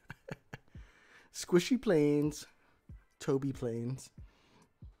 Squishy planes. Toby planes.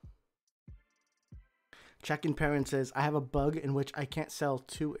 Check-in parent says, I have a bug in which I can't sell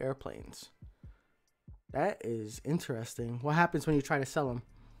 2 airplanes. That is interesting. What happens when you try to sell them?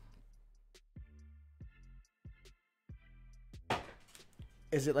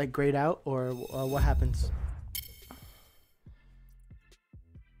 Is it like grayed out, or what happens?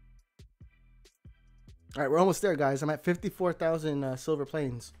 All right, we're almost there, guys. I'm at 54,000 silver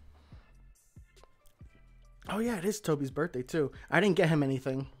planes. Oh yeah, it is Toby's birthday too. I didn't get him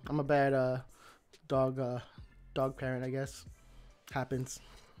anything. I'm a bad dog dog parent, I guess. Happens.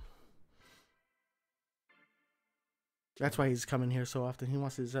 That's why he's coming here so often. He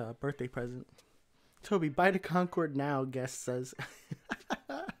wants his birthday present. Toby, buy the Concorde now, guest says.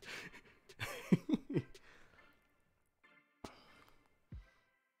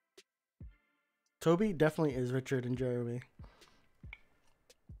 Toby definitely is richer than Jeremy.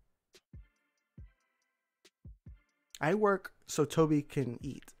 I work so Toby can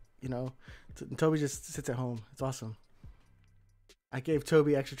eat, you know. Toby just sits at home. It's awesome. I gave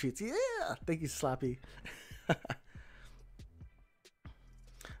Toby extra treats. Yeah, thank you, Slappy.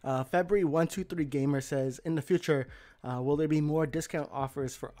 February123 Gamer says, in the future, will there be more discount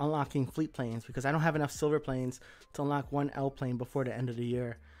offers for unlocking fleet planes? Because I don't have enough silver planes to unlock one L plane before the end of the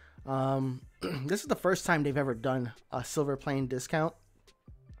year. This is the first time they've ever done a silver plane discount,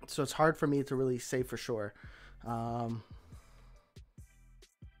 so it's hard for me to really say for sure.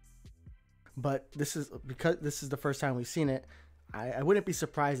 But this is because this is the first time we've seen it. I wouldn't be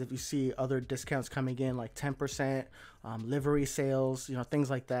surprised if you see other discounts coming in, like 10%, livery sales, you know, things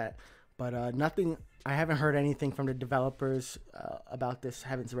like that. But nothing. I haven't heard anything from the developers about this.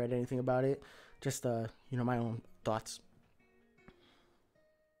 Haven't read anything about it. Just you know, my own thoughts.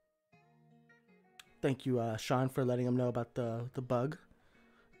 Thank you, Sean, for letting him know about the bug.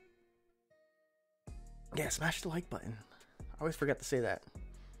 Yeah, smash the like button. I always forget to say that.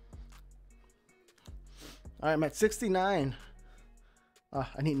 All right, I'm at 69. I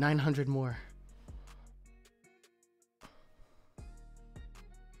need 900 more.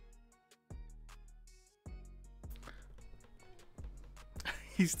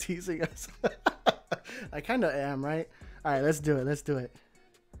 He's teasing us. I kind of am, right? All right, let's do it. Let's do it.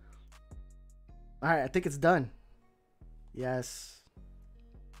 All right, I think it's done. Yes.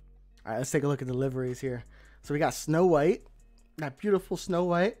 All right, let's take a look at the liveries here. So we got Snow White, that beautiful Snow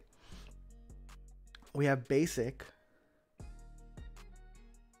White. We have Basic.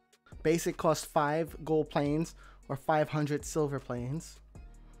 Basic costs 5 gold planes or 500 silver planes.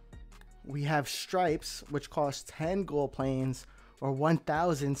 We have Stripes, which costs 10 gold planes or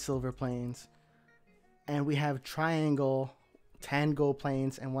 1,000 silver planes. And we have Triangle, 10 gold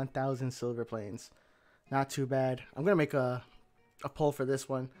planes and 1,000 silver planes. Not too bad. I'm going to make a poll for this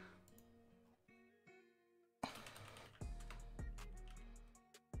one.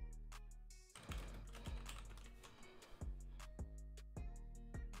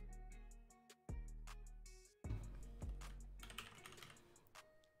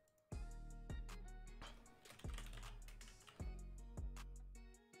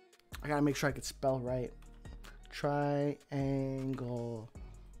 I gotta make sure I can spell right. Triangle.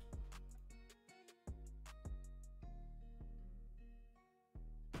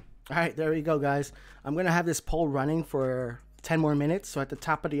 Alright, there we go, guys. I'm gonna have this poll running for 10 more minutes. So at the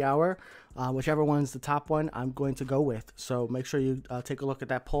top of the hour, whichever one's the top one, I'm going to go with. So make sure you take a look at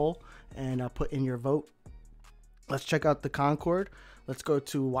that poll and put in your vote. Let's check out the Concorde. Let's go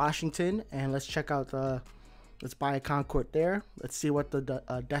to Washington and let's check out the... Let's buy a Concorde there. Let's see what the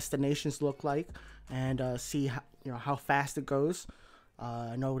destinations look like and see how, you know, how fast it goes.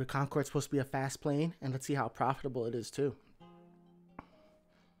 I know the Concorde's supposed to be a fast plane, and let's see how profitable it is too.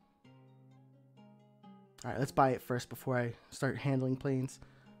 All right, let's buy it first before I start handling planes.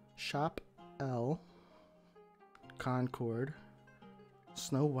 Shop L, Concorde,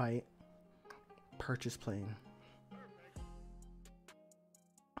 Snow White, purchase plane.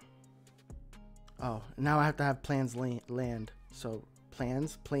 Oh, now I have to have plans land. So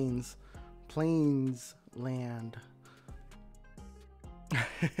plans, planes, land.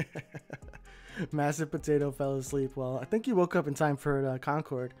 Massive Potato fell asleep. Well, I think you woke up in time for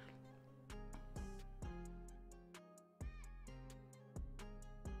Concorde.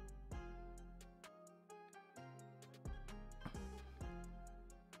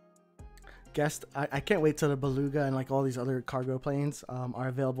 Guest, I can't wait till the Beluga and like all these other cargo planes are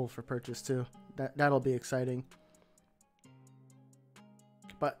available for purchase too. That'll be exciting.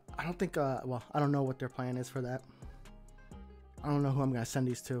 But I don't think well, I don't know what their plan is for that. I don't know who I'm gonna send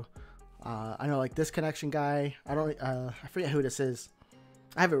these to. I know like this connection guy. I forget who this is.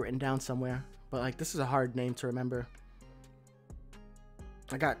 I have it written down somewhere, but like this is a hard name to remember.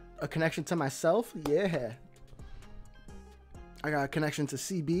 I got a connection to myself. Yeah. I got a connection to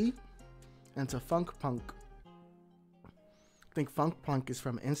CB and to Funk Punk. I think Funk Punk is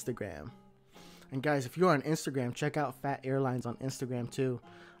from Instagram. And guys, if you're on Instagram, check out Fat Airlines on Instagram too.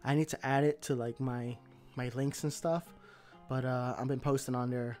 I need to add it to like my links and stuff, but I've been posting on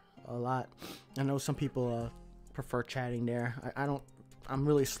there a lot. I know some people prefer chatting there. I'm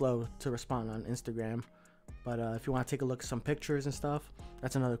really slow to respond on Instagram. But if you want to take a look at some pictures and stuff,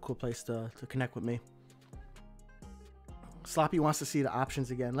 that's another cool place to connect with me. Sloppy wants to see the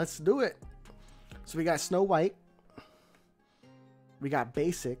options again. Let's do it. So we got Snow White. We got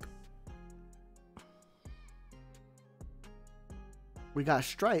Basic. We got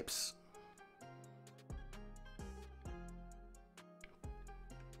Stripes.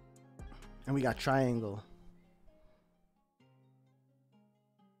 And we got Triangle.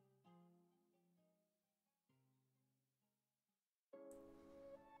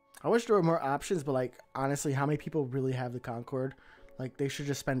 I wish there were more options, but like honestly, how many people really have the Concorde? Like they should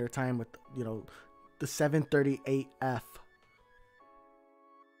just spend their time with, you know, the 738F.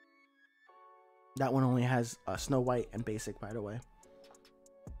 That one only has Snow White and Basic, by the way.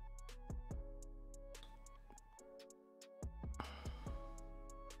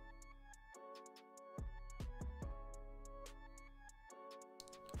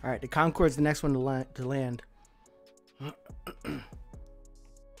 All right, the Concorde's the next one to land.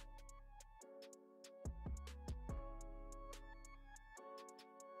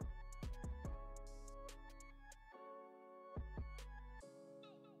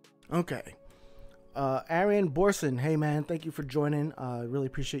 Okay. Arian Borson, hey man, thank you for joining. Really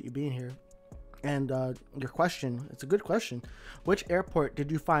appreciate you being here. And your question, it's a good question. Which airport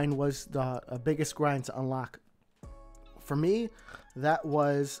did you find was the biggest grind to unlock? For me, that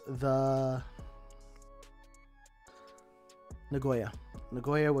was the Nagoya.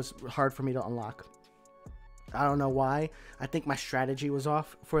 Nagoya was hard for me to unlock. I don't know why. I think my strategy was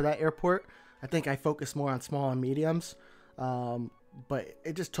off for that airport. I think I focused more on small and mediums. But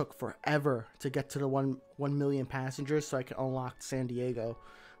it just took forever to get to the 1 million passengers so I could unlock San Diego.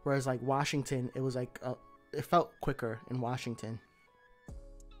 Whereas like Washington, it was like, it felt quicker in Washington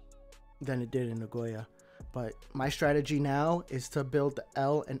than it did in Nagoya. But my strategy now is to build the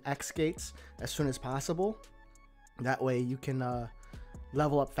L and X gates as soon as possible. That way you can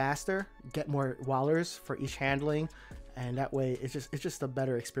level up faster, get more wallers for each handling, and that way it's just a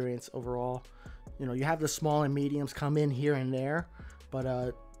better experience overall. You know, you have the small and mediums come in here and there, but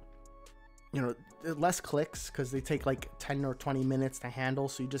you know, less clicks because they take like 10 or 20 minutes to handle.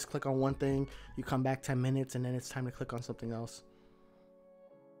 So you just click on one thing, you come back 10 minutes, and then it's time to click on something else.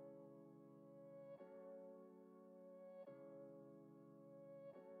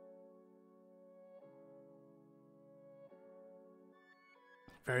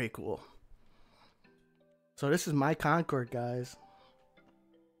 Very cool. So this is my Concorde, guys.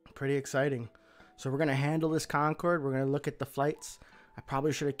 Pretty exciting. So we're gonna handle this Concorde. We're gonna look at the flights. I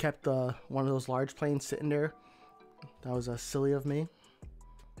probably should have kept one of those large planes sitting there. That was silly of me.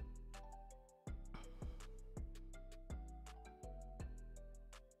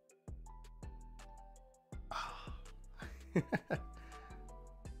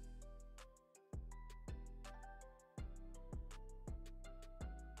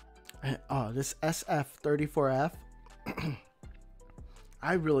 Oh, this SF-34F.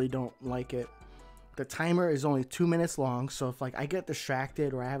 I really don't like it. The timer is only 2 minutes long, so if like I get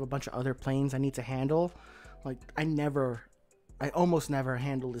distracted or I have a bunch of other planes I need to handle, like I almost never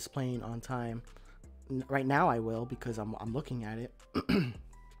handle this plane on time. Right now I will because I'm looking at it,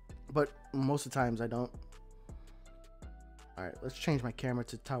 but most of the times I don't. All right, let's change my camera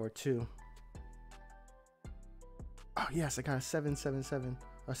to Tower 2. Oh yes, I got a 777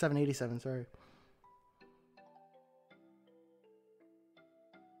 or 787. Sorry.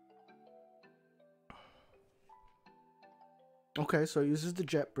 Okay, so it uses the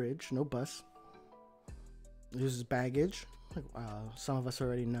jet bridge, no bus. It uses baggage, like some of us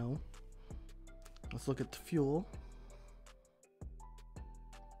already know. Let's look at the fuel.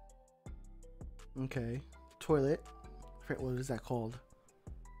 Okay, toilet. What is that called?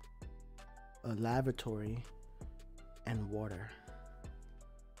 A lavatory and water.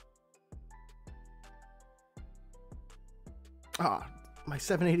 Ah, my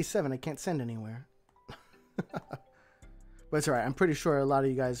 787, I can't send anywhere. But it's alright. I'm pretty sure a lot of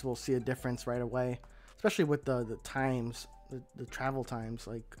you guys will see a difference right away, especially with the times, the travel times.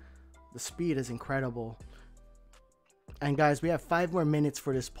 Like the speed is incredible. And guys, we have 5 more minutes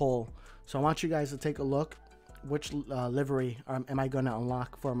for this poll, so I want you guys to take a look. Which livery am I going to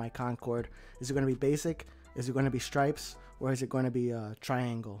unlock for my Concorde? Is it going to be Basic? Is it going to be Stripes? Or is it going to be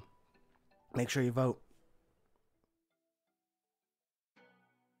Triangle? Make sure you vote.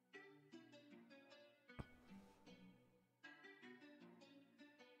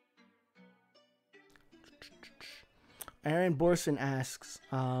 Aaron Borson asks,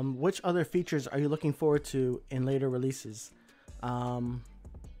 which other features are you looking forward to in later releases?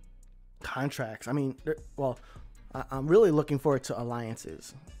 Contracts. I mean, well, I'm really looking forward to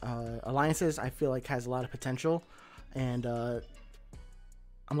alliances. Alliances, I feel like, has a lot of potential, and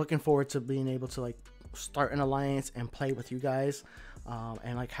I'm looking forward to being able to like start an alliance and play with you guys,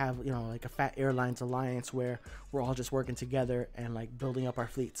 and like have, you know, like a Fat Airlines alliance where we're all just working together and like building up our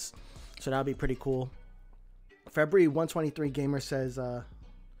fleets. So that'll be pretty cool. February 123 Gamer says,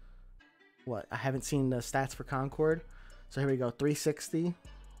 what? I haven't seen the stats for Concorde. So here we go. 360,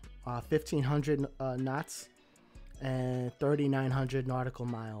 1500 knots, and 3900 nautical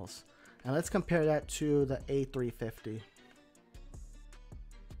miles. And let's compare that to the A350.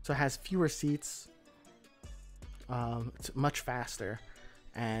 So it has fewer seats, it's much faster,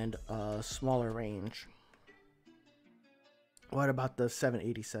 and a smaller range. What about the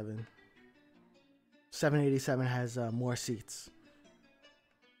 787? 787 has more seats.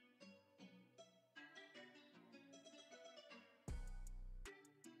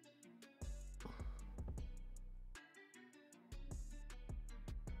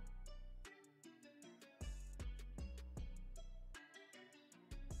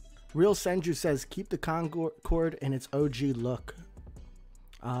 Real Senju says, keep the Concorde in its OG look.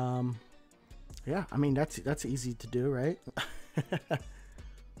 Yeah, I mean, that's easy to do, right?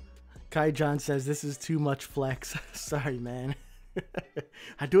 Kai John says, this is too much flex. Sorry, man.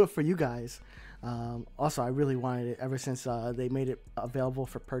 I do it for you guys. Also, I really wanted it ever since they made it available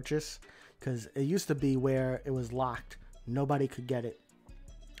for purchase, because it used to be where it was locked. Nobody could get it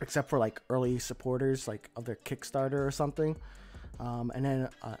except for like early supporters, like of their Kickstarter or something. And then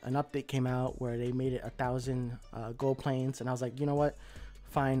an update came out where they made it 1,000 gold planes, and I was like, you know what?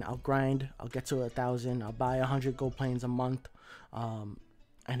 Fine, I'll grind. I'll get to 1,000. I'll buy 100 gold planes a month, and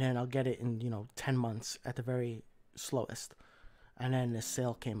then I'll get it in, you know, 10 months at the very slowest. And then the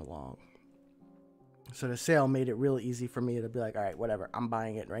sale came along, so the sale made it really easy for me to be like, all right, whatever, I'm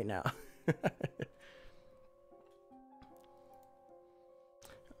buying it right now.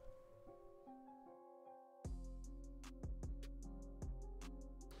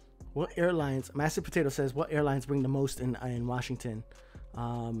 What airlines? Massive Potato says, what airlines bring the most in Washington?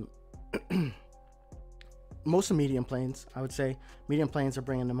 Most of medium planes, I would say. Medium planes are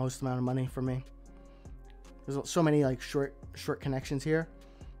bringing the most amount of money for me. There's so many like short connections here,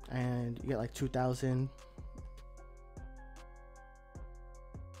 and you get like 2,000.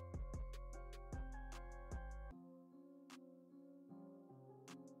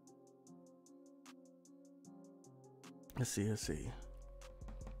 Let's see.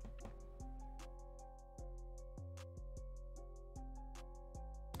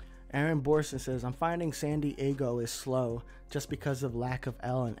 Aaron Borson says, I'm finding San Diego is slow just because of lack of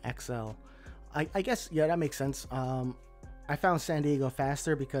L and XL. I guess, yeah, that makes sense. I found San Diego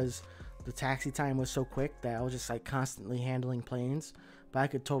faster because the taxi time was so quick that I was just like constantly handling planes. But I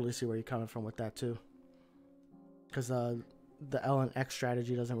could totally see where you're coming from with that too. Because the L and X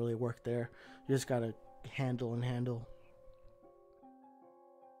strategy doesn't really work there. You just gotta handle and handle.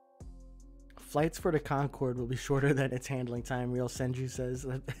 Flights for the Concorde will be shorter than its handling time, Real Senju says.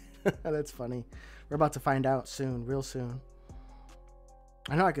 That's funny. We're about to find out soon, real soon.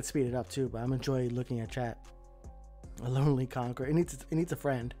 I know I could speed it up too, but I'm enjoying looking at chat. A lonely Concorde. It needs a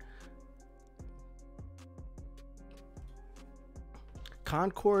friend.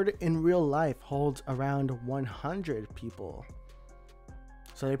 Concorde in real life holds around 100 people.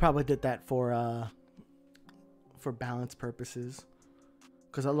 So they probably did that for balance purposes.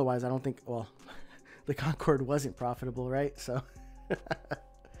 Because otherwise, I don't think, well, the Concorde wasn't profitable, right? So,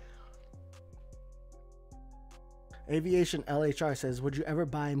 Aviation LHR says, would you ever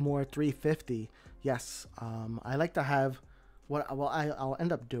buy more 350? Yes. I like to have, I'll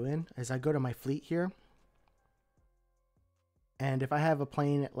end up doing is I go to my fleet here. And if I have a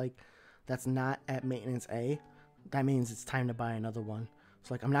plane like that's not at maintenance A, that means it's time to buy another one.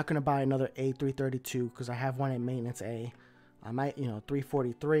 So like, I'm not going to buy another A332 because I have one at maintenance A. I might,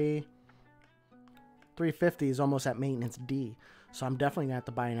 343, 350 is almost at maintenance D. So I'm definitely going to have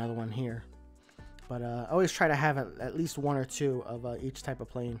to buy another one here. But I always try to have at least one or two of each type of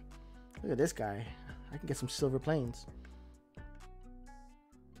plane. Look at this guy. I can get some silver planes.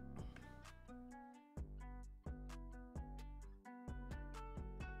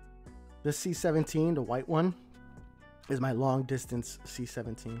 This C-17, the white one, is my long distance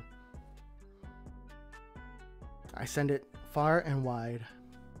C-17. I send it far and wide.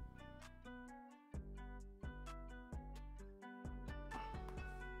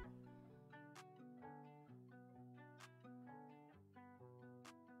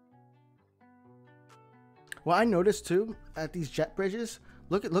 Well, I noticed too at these jet bridges.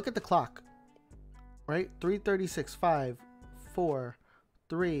 Look at the clock. Right, 3:36, 5, 4,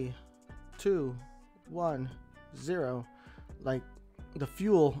 3, 2, 1, 0. Like, the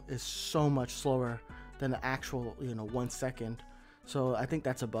fuel is so much slower than the actual, 1 second. So I think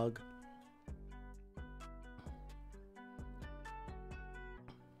that's a bug.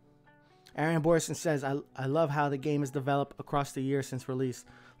 Aaron Borson says, I love how the game has developed across the years since release.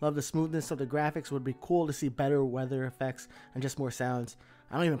 Love the smoothness of the graphics. Would be cool to see better weather effects and just more sounds.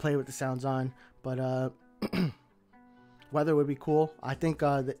 I don't even play with the sounds on, but weather would be cool. I think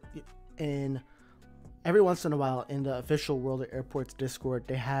in every once in a while in the official World of Airports Discord,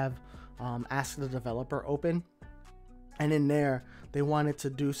 they have Ask the Developer open. And in there, they wanted to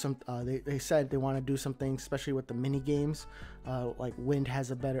do some. They said they want to do something, especially with the mini games. Like wind has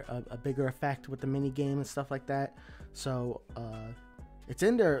a bigger effect with the mini game and stuff like that. So it's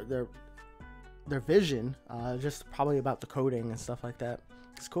in their vision. Just probably about the coding and stuff like that.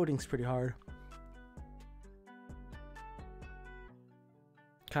 Because coding's pretty hard.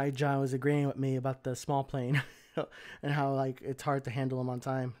 Kai John was agreeing with me about the small plane and how like it's hard to handle them on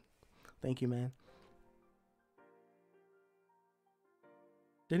time. Thank you, man.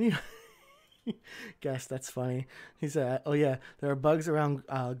 Didn't you? Guess that's funny. He said, "Oh yeah, there are bugs around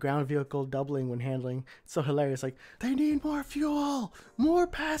ground vehicle doubling when handling. It's so hilarious. Like they need more fuel, more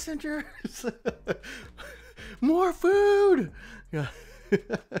passengers, more food. Yeah,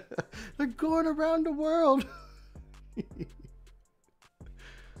 they're going around the world."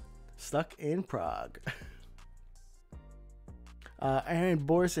 Stuck in Prague. Aaron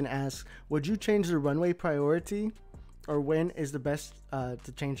Borson asks, "Would you change the runway priority? Or when is the best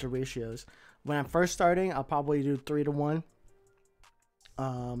to change the ratios?" When I'm first starting, I'll probably do 3 to 1.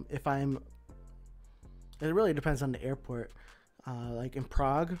 It really depends on the airport. Like in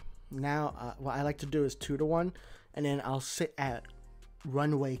Prague, now what I like to do is 2 to 1, and then I'll sit at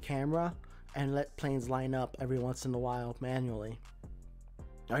runway camera and let planes line up every once in a while manually.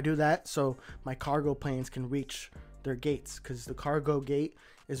 I do that so my cargo planes can reach their gates, because the cargo gate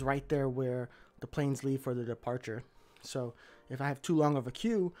is right there where the planes leave for the departure. So if I have too long of a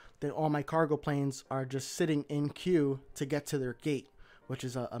queue, then all my cargo planes are just sitting in queue to get to their gate, which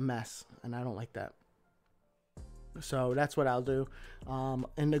is a mess, and I don't like that. So that's what I'll do.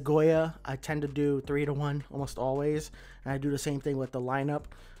 In Nagoya, I tend to do 3 to 1 almost always, and I do the same thing with the lineup.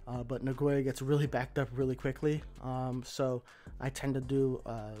 But Nagoya gets really backed up really quickly, so I tend to do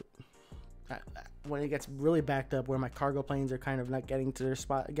when it gets really backed up, where my cargo planes are kind of not getting to their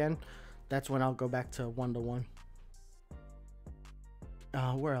spot again. That's when I'll go back to 1 to 1.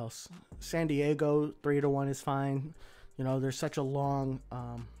 Where else? San Diego, 3 to 1 is fine. There's such a long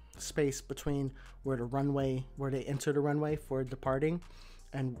space between where they enter the runway for departing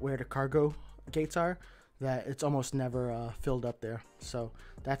and where the cargo gates are, that it's almost never filled up there. So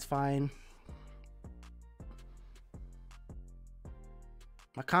that's fine.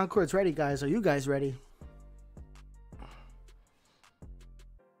 My Concorde's ready, guys. Are you guys ready?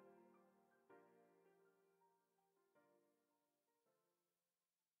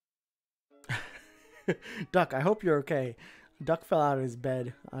 Duck, I hope you're okay. Duck fell out of his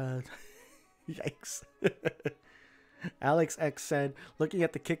bed. Yikes. Alex X said, "Looking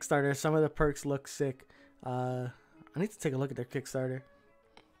at the Kickstarter, some of the perks look sick." I need to take a look at their Kickstarter.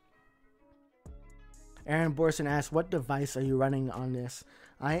 Aaron Borson asked, "What device are you running on this?"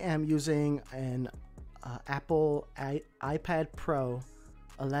 I am using an Apple iPad Pro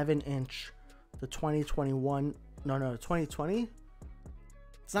 11-inch, the 2021. No, 2020.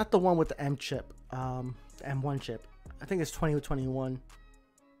 It's not the one with the M chip, the M1 chip. I think it's 2021.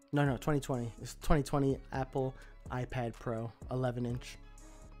 No, 2020. It's 2020 Apple iPad Pro 11-inch.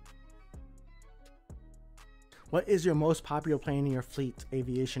 What is your most popular plane in your fleet?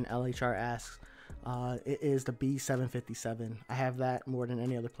 Aviation LHR asks. It is the B757. I have that more than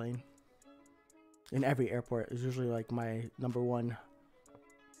any other plane. In every airport, it's usually like my number one.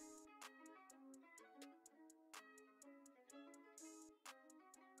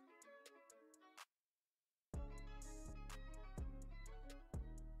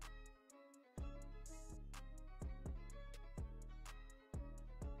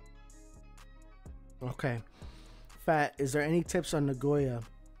 Okay. Fat, is there any tips on Nagoya?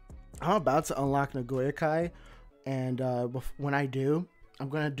 I'm about to unlock Nagoya Kai, and when I do, I'm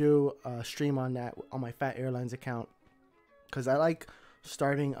going to do a stream on that on my Fat Airlines account, because I like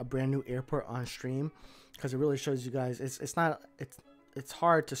starting a brand new airport on stream, because it really shows you guys it's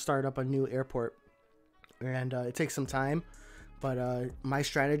hard to start up a new airport, and it takes some time, but my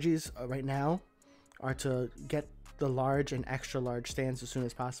strategies right now are to get the large and extra large stands as soon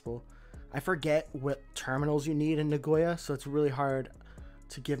as possible. I forget what terminals you need in Nagoya, so it's really hard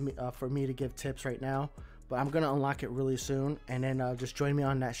to give me for me to give tips right now, but I'm gonna unlock it really soon, and then just join me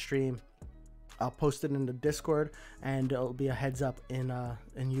on that stream I'll post it in the Discord, and it'll be a heads up in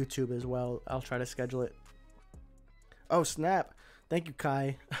YouTube as well. I'll try to schedule it. Oh snap! Thank you,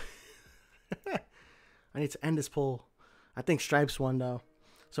 Kai. I need to end this poll. I think Stripes won though.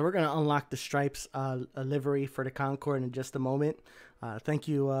 So we're gonna unlock the Stripes livery for the Concorde in just a moment. Thank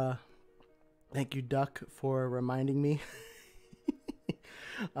you, Duck, for reminding me.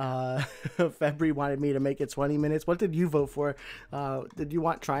 February wanted me to make it 20 minutes. What did you vote for? Did you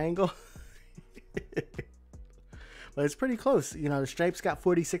want triangle? But it's pretty close. You know, the Stripes got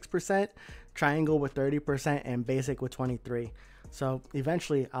 46%, triangle with 30%, and basic with 23%. So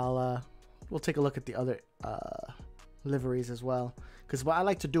eventually we'll take a look at the other liveries as well. Because what I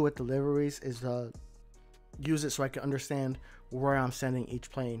like to do with the liveries is use it so I can understand where I'm sending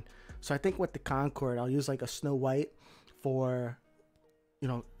each plane. So I think with the Concorde, I'll use like a Snow White for, you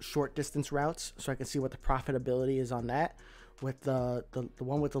know, short distance routes, so I can see what the profitability is on that. With the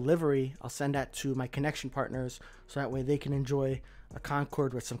one with the livery, I'll send that to my connection partners, so that way they can enjoy a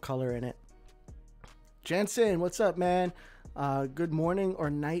Concorde with some color in it. Jensen, what's up, man? Good morning or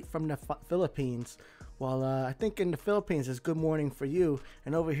night from the Philippines. Well, I think in the Philippines it's good morning for you,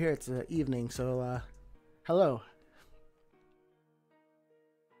 and over here it's evening. So, hello.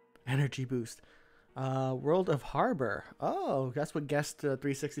 Energy boost. World of Harbor. Oh, that's what guest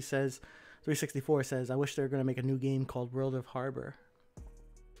 360 says. 364 says, I wish they were going to make a new game called World of Harbor.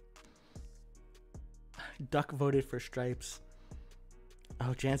 Duck voted for Stripes.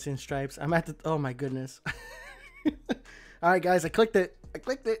 Oh, Jansen Stripes. I'm at the... Oh, my goodness. All right, guys. I clicked it.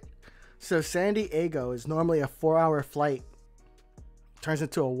 So, San Diego is normally a 4-hour flight. Turns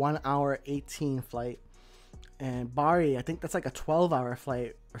into a 1-hour 18 flight. And Bari, I think that's like a 12-hour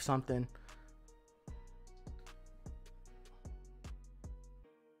flight or something.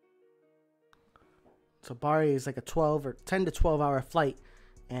 So Bari is like a 10 to 12 hour flight,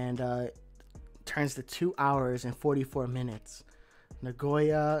 and turns to 2 hours and 44 minutes.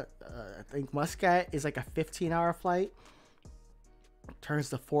 Nagoya, I think Muscat is like a 15-hour flight, turns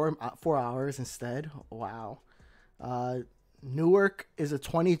to 4 hours instead. Wow. Newark is a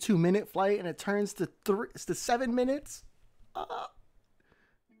 22-minute flight, and it turns to 7 minutes.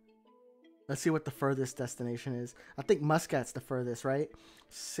 Let's see what the furthest destination is. I think Muscat's the furthest, right?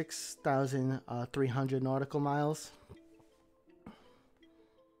 6,300 nautical miles.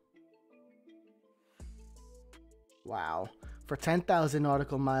 Wow. For 10,000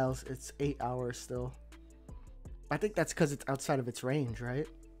 nautical miles, it's 8 hours still. I think that's because it's outside of its range, right?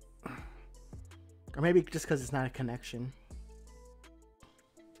 Or maybe just because it's not a connection.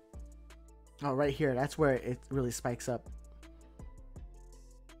 Oh, right here. That's where it really spikes up.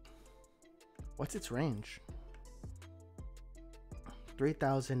 What's its range?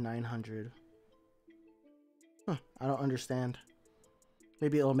 3,900. Huh, I don't understand.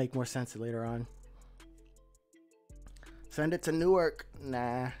 Maybe it'll make more sense later on. Send it to Newark.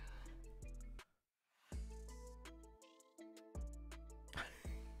 Nah.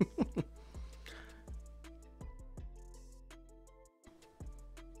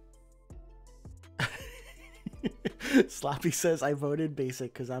 Sloppy says, I voted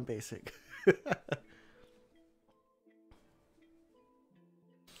basic because I'm basic.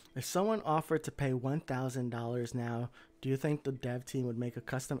 If someone offered to pay $1,000 now, do you think the dev team would make a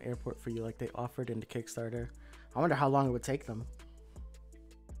custom airport for you like they offered in the Kickstarter? I wonder how long it would take them.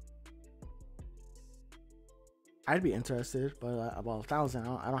 I'd be interested, but well, 1,000.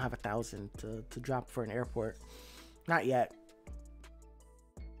 I don't have 1,000 to drop for an airport. Not yet.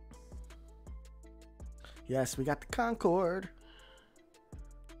 Yes, we got the Concorde.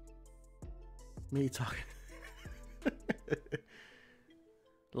 Me talking.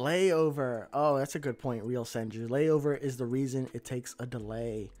 Layover. Oh, that's a good point. Real Senju. Layover is the reason it takes a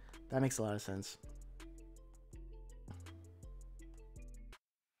delay. That makes a lot of sense.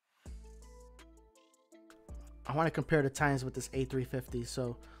 I want to compare the times with this A350,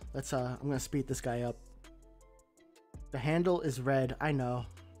 so let's I'm gonna speed this guy up. The handle is red. I know.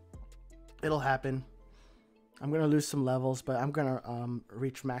 It'll happen. I'm gonna lose some levels, but I'm gonna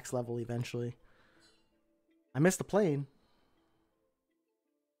reach max level eventually. I missed the plane.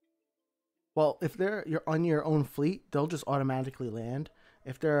 Well, if you're on your own fleet, they'll just automatically land.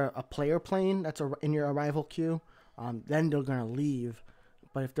 If they're a player plane that's in your arrival queue, then they're gonna leave.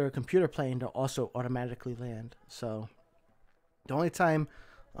 But if they're a computer plane, they'll also automatically land. So the only time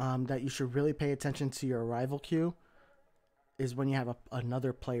that you should really pay attention to your arrival queue is when you have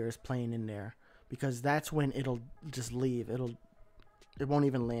another player's plane in there, because that's when it'll just leave. It won't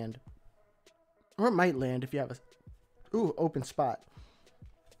even land, or it might land if you have a open spot.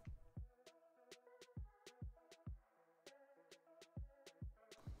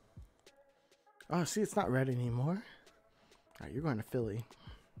 Oh, see, it's not red anymore. All right, you're going to Philly.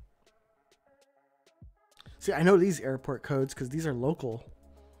 See, I know these airport codes because these are local.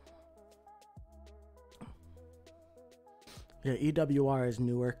 Yeah, EWR is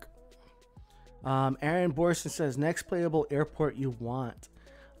Newark. Aaron Borson says, next playable airport you want.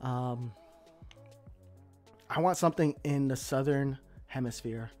 I want something in the southern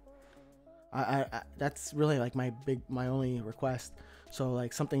hemisphere. I that's really like my only request. So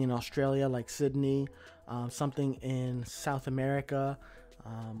like something in Australia, like Sydney, something in South America,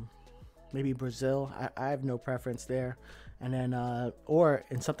 maybe Brazil. I have no preference there. And then or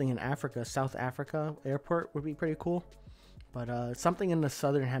in something in Africa, South Africa airport would be pretty cool. But something in the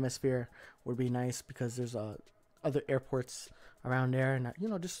southern hemisphere would be nice because there's other airports around there, and you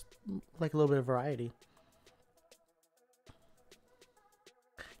know, just like a little bit of variety.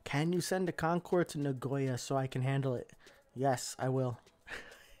 Can you send a Concorde to Nagoya so I can handle it? Yes, I will.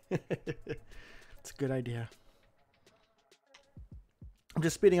 It's a good idea. I'm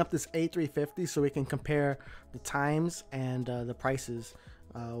just speeding up this A350 so we can compare the times and the prices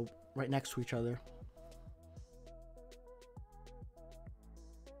right next to each other.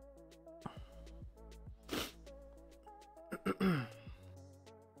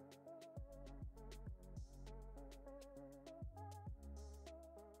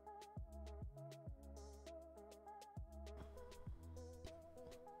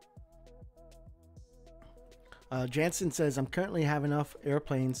 Jansen says, I'm currently have enough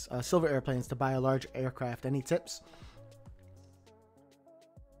airplanes, silver airplanes, to buy a large aircraft. Any tips?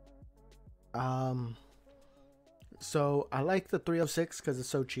 So I like the 306 because it's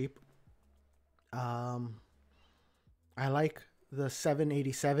so cheap. I like the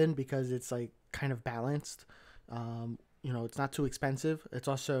 787 because it's like kind of balanced. You know, it's not too expensive. It's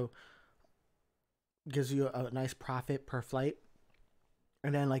also gives you a nice profit per flight.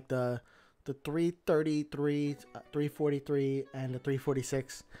 And then like the 333, 343, and the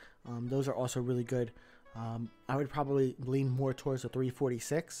 346, those are also really good. I would probably lean more towards the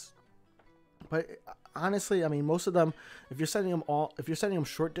 346. But honestly, I mean, most of them, if you're sending them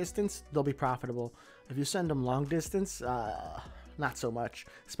short distance, they'll be profitable. If you send them long distance, not so much.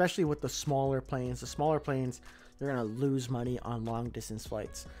 Especially with the smaller planes. The smaller planes, you're gonna lose money on long distance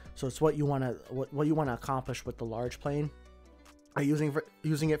flights. So it's what you wanna accomplish with the large plane. Using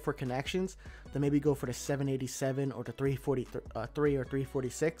it for connections, then maybe go for the 787 or the 343 or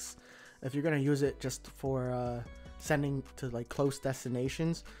 346. If you're gonna use it just for sending to like close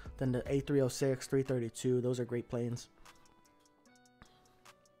destinations, then the A306, 332, those are great planes.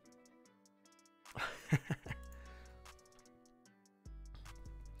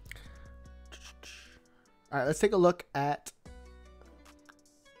 All right, let's take a look at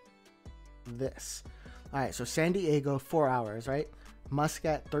this. All right, so San Diego, 4 hours, right?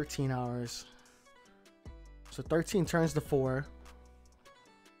 Muscat, 13 hours. So 13 turns to 4.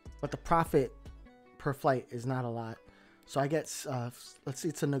 But the profit per flight is not a lot. So I get, let's see,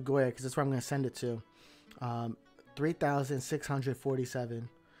 it's in Nagoya because that's where I'm going to send it to. 3,647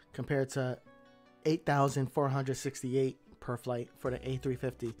 compared to 8,468 per flight for the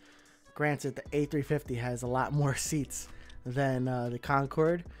A350. Granted, the A350 has a lot more seats than the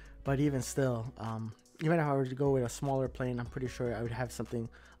Concorde, but even still, even if I were to go with a smaller plane, I'm pretty sure I would have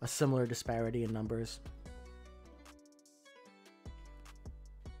a similar disparity in numbers.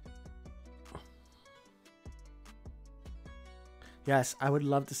 Yes, I would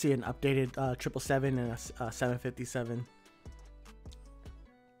love to see an updated 777 and a 757.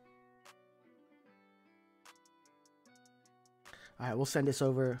 All right, we'll send this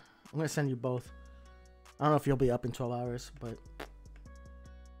over. I'm going to send you both. I don't know if you'll be up in 12 hours, but...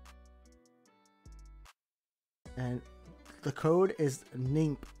 And the code is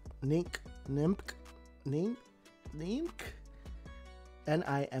NIMP. NIMK.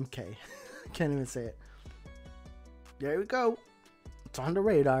 Can't even say it. There we go. It's on the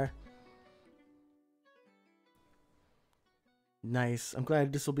radar. Nice. I'm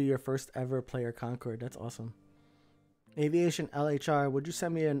glad this will be your first ever player Concorde. That's awesome. Aviation LHR, would you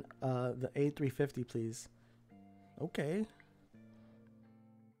send me the A350, please? Okay.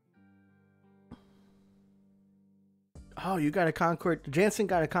 Oh, you got a Concorde. Jansen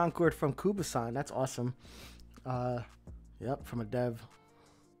got a Concorde from Kubasan. That's awesome. Yep, from a dev.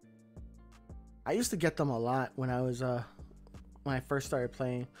 I used to get them a lot when I was when I first started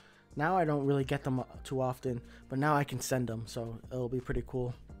playing. Now I don't really get them too often, but now I can send them, so it'll be pretty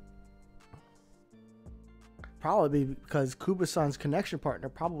cool. Probably because Kubasan's connection partner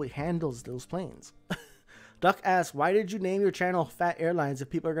probably handles those planes. Duck asks, why did you name your channel Fat Airlines if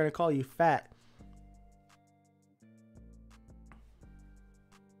people are going to call you fat?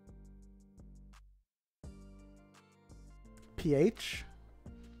 pH?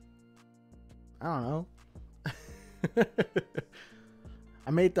 I don't know.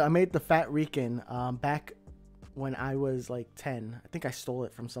 I made the Fat Rican back when I was like 10. I think I stole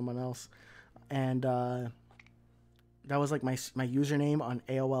it from someone else, and that was like my username on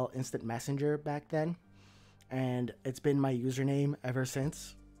AOL Instant Messenger back then, and it's been my username ever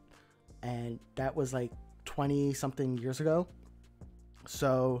since. And that was like 20 something years ago.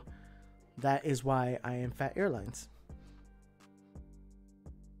 So that is why I am Fat Airlines.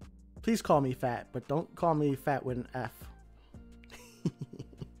 Please call me fat, but don't call me fat with an F.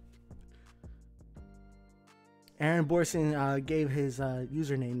 Aaron Borson gave his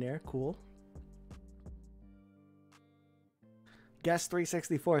username there. Cool.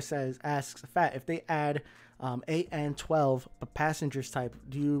 Guest364 asks, Fat, if they add 8 and 12 passengers type,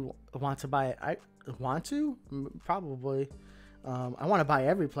 do you want to buy it? I want to? Probably. I want to buy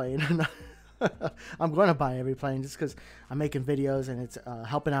every plane. I'm going to buy every plane just because I'm making videos and it's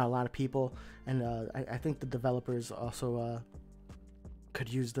helping out a lot of people. And I think the developers also could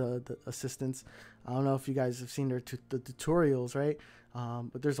use the assistance. I don't know if you guys have seen the tutorials, right?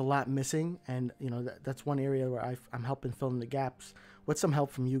 But there's a lot missing, and you know that's one area where I'm helping fill in the gaps with some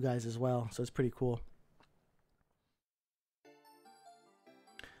help from you guys as well. So it's pretty cool.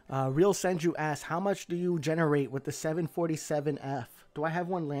 Real Senju asks, how much do you generate with the 747F? Do I have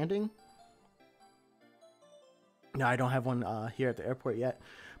one landing? No, I don't have one here at the airport yet.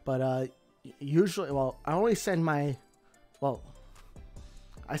 But usually, well, I only send my,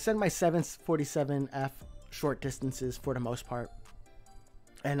 I send my 747F short distances for the most part.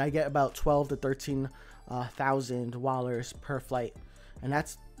 And I get about 12 to 13,000 wallers per flight. And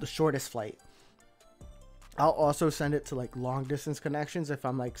that's the shortest flight. I'll also send it to like long distance connections if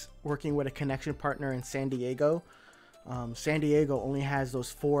I'm like working with a connection partner in San Diego. San Diego only has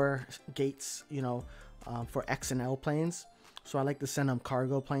those 4 gates, you know, for X and L planes. So I like to send them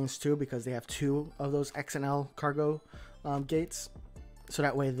cargo planes too, because they have 2 of those X and L cargo gates. So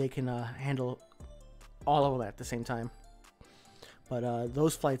that way they can handle all of them at the same time. But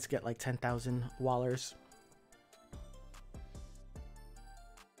those flights get like 10,000 wallers.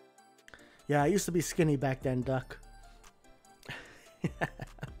 Yeah, I used to be skinny back then, Duck.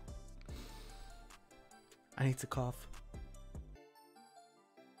 I need to cough.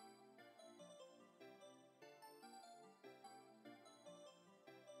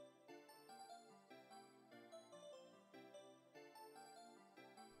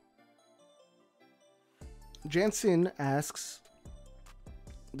 Jansen asks,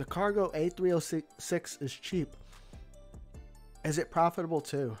 the cargo A306 is cheap. Is it profitable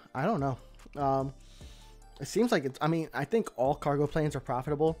too? I don't know. It seems like it's, I mean, I think all cargo planes are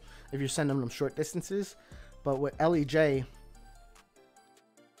profitable if you're sending them short distances. But with LEJ,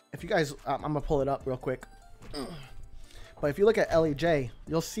 if you guys, I'm going to pull it up real quick. But if you look at LEJ,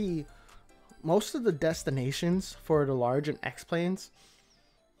 you'll see most of the destinations for the large and X planes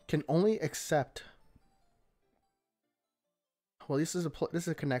can only accept, well, this is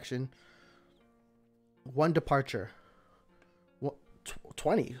a connection. 1 departure.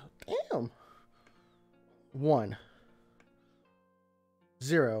 20. Damn. 1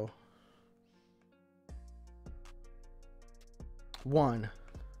 0 1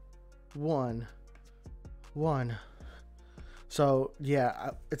 1 1. So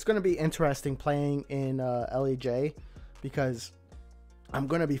yeah, it's going to be interesting playing in LEJ, because I'm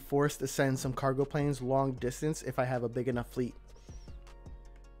going to be forced to send some cargo planes long distance if I have a big enough fleet.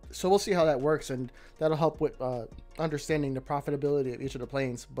 So we'll see how that works, and that'll help with understanding the profitability of each of the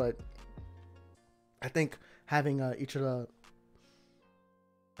planes. But I think having each of the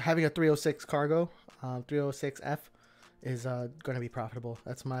having a 306 cargo, 306F, is going to be profitable.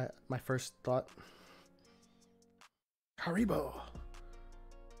 That's my first thought. Haribo.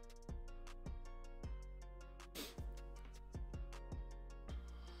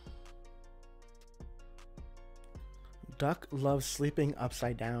 Duck loves sleeping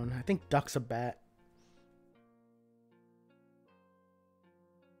upside down. I think Duck's a bat.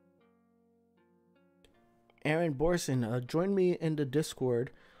 Aaron Borson, join me in the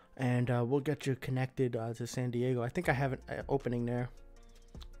Discord, and we'll get you connected to San Diego. I think I have an opening there.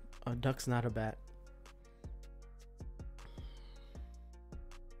 Duck's not a bat.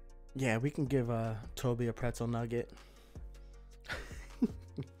 Yeah, we can give Toby a pretzel nugget.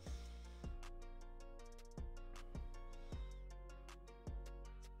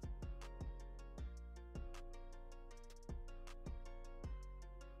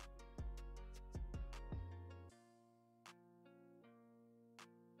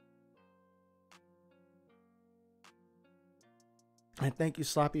 And thank you,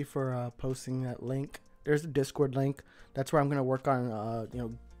 Sloppy, for posting that link there's the Discord link. That's where I'm gonna work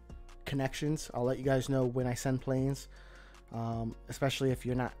on connections. I'll let you guys know when I send planes, especially if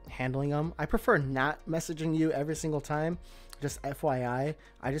you're not handling them. I prefer not messaging you every single time. Just FYI,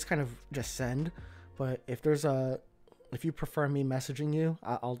 I just kind of just send. But if you prefer me messaging you,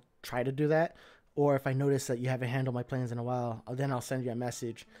 I'll try to do that. Or if I notice that you haven't handled my planes in a while, then I'll send you a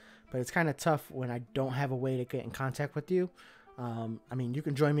message. But it's kind of tough when I don't have a way to get in contact with you. I mean, you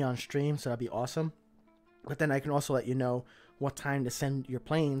can join me on stream, so that'd be awesome. But then I can also let you know what time to send your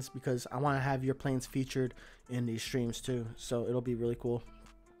planes, because I want to have your planes featured in these streams too. So it'll be really cool.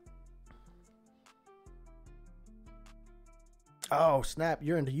 Oh, snap.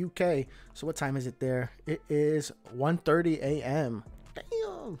 You're in the UK. So what time is it there? It is 1:30 a.m.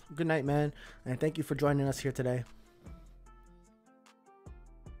 Damn. Good night, man. And thank you for joining us here today.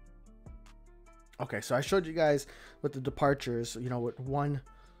 Okay, so I showed you guys with the departures, with one.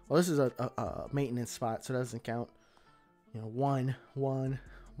 Well, this is a maintenance spot, so that doesn't count. 1, 1,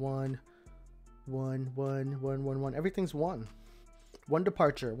 1, 1, 1, 1, 1, 1. Everything's one. One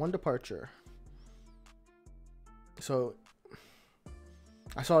departure, one departure. So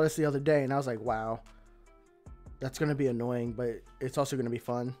I saw this the other day, and I was like, wow, that's going to be annoying, but it's also going to be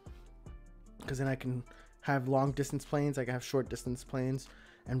fun. Because then I can have long distance planes, I can have short distance planes,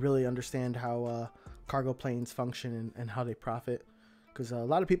 and really understand how cargo planes function and how they profit. Because a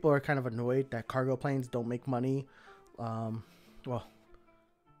lot of people are kind of annoyed that cargo planes don't make money. Well,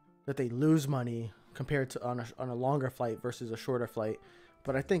 that they lose money compared to on a longer flight versus a shorter flight.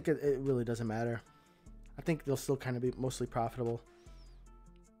 But I think it really doesn't matter. I think they'll still kind of be mostly profitable.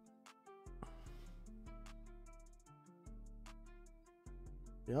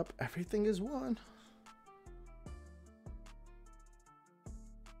 Yep, everything is one.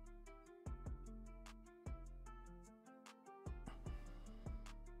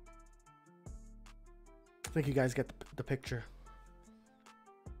 I think you guys get the picture.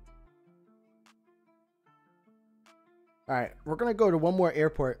 All right, we're gonna go to one more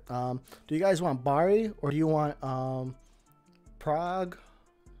airport. Do you guys want Bari or do you want Prague?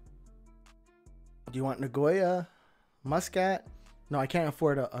 Do you want Nagoya, Muscat? No, I can't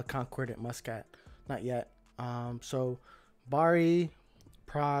afford a Concorde at Muscat, not yet. So Bari,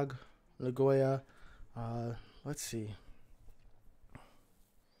 Prague, Nagoya. Let's see.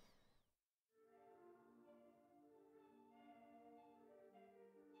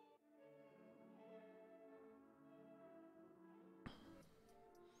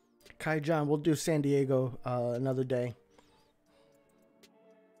 Kai John, we'll do San Diego another day.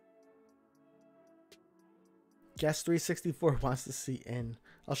 Guest 364 wants to see in.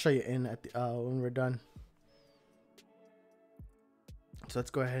 I'll show you in at the, when we're done. So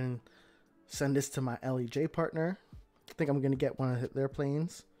let's go ahead and send this to my LEJ partner. I think I'm going to get one of their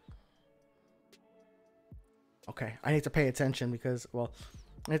planes. Okay, I need to pay attention because, well,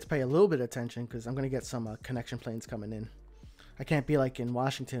 I need to pay a little bit of attention because I'm going to get some connection planes coming in. I can't be like in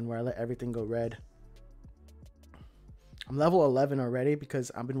Washington where I let everything go red. I'm level 11 already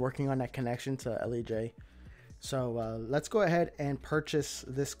because I've been working on that connection to LEJ. So let's go ahead and purchase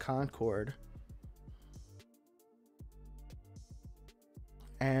this Concorde.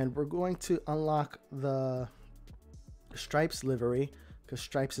 And we're going to unlock the Stripes livery because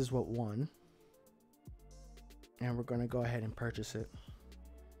Stripes is what won. And we're going to go ahead and purchase it.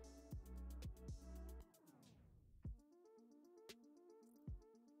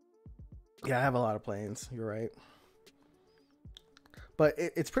 Yeah, I have a lot of planes. You're right. But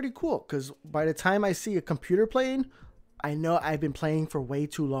it's pretty cool because by the time I see a computer plane, I know I've been playing for way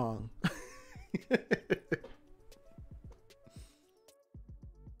too long.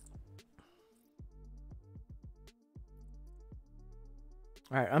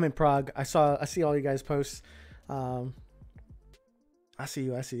 All right, I'm in Prague. I see all you guys posts. I see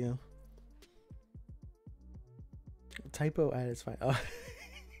you. I see you. Typo added. It's fine. Oh.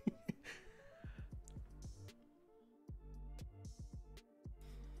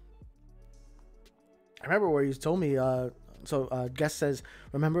 I remember where you told me. Guest says,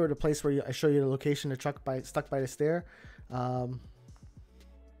 remember the place where I show you the location, the truck stuck by the stair. I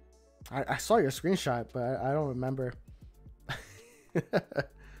saw your screenshot, but I don't remember.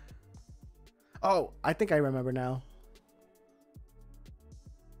 Oh, I think I remember now.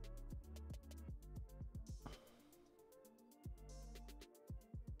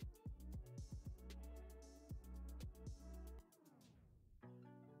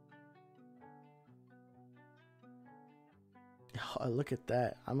 Oh, look at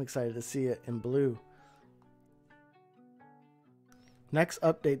that. I'm excited to see it in blue. Next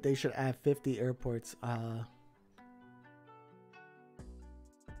update, they should add 50 airports.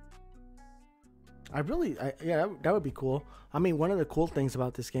 Yeah, that would be cool. I mean, one of the cool things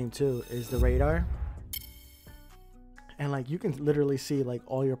about this game too is the radar, and like you can literally see like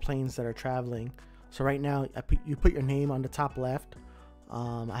all your planes that are traveling. So right now, you put your name on the top left.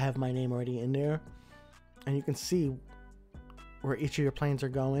 I have my name already in there, and you can see where each of your planes are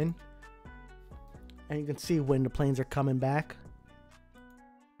going, and you can see when the planes are coming back.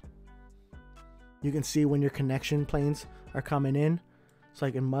 You can see when your connection planes are coming in. So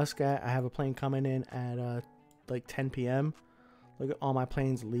like in Muscat, I have a plane coming in at like 10 p.m. Look at all my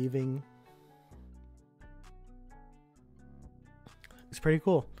planes leaving. It's pretty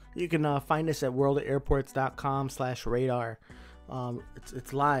cool. You can find us at worldairports.com/radar.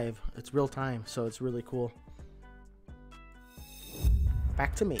 It's live. It's real time, so it's really cool.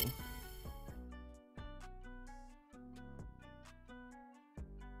 Back to me.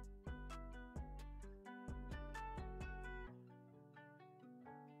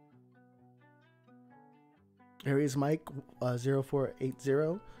 Aries Mike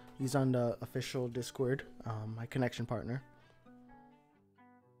 0480. He's on the official Discord, my connection partner.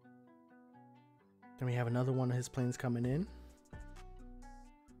 Then we have another one of his planes coming in.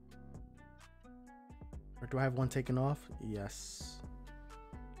 Or do I have one taken off? Yes.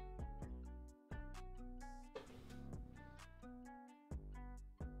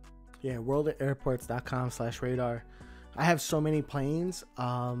 Yeah, worldairports.com/radar. I have so many planes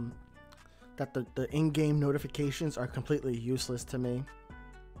that the in-game notifications are completely useless to me,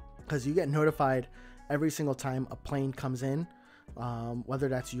 because you get notified every single time a plane comes in, whether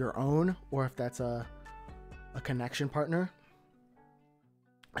that's your own or if that's a connection partner.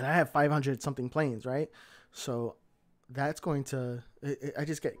 And I have 500 something planes, right? So that's going to, I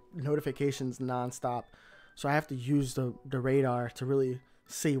just get notifications nonstop. So I have to use the radar to really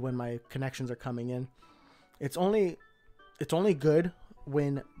see when my connections are coming in. It's only good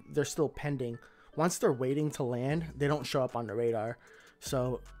when they're still pending. Once they're waiting to land, they don't show up on the radar.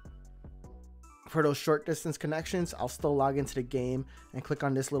 So for those short distance connections, I'll still log into the game and click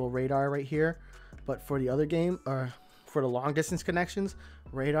on this little radar right here. But for the other game, or for the long distance connections,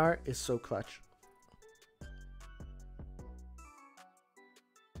 radar is so clutch.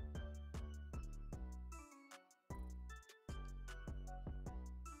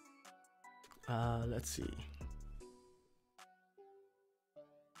 Let's see.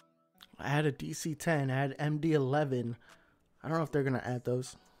 I had a DC-10, I had MD-11. I don't know if they're gonna add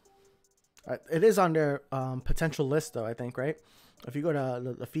those. It is on their potential list though, I think, right? If you go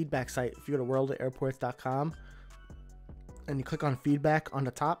to the feedback site, if you go to worldairports.com and you click on feedback on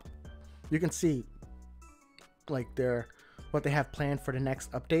the top, you can see like what they have planned for the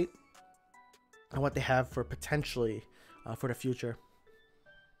next update and what they have for potentially for the future.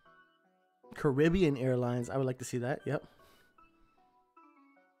 Caribbean Airlines, I would like to see that. Yep.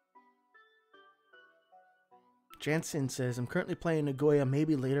 Jansen says, I'm currently playing Nagoya,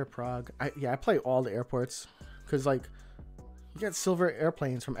 maybe later Prague. I play all the airports because like you get silver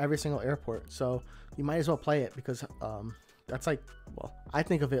airplanes from every single airport, so you might as well play it because that's like, well, I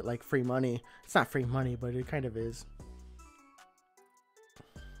think of it like free money. It's not free money, but it kind of is.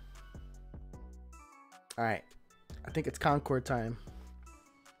 All right, I think it's Concorde time.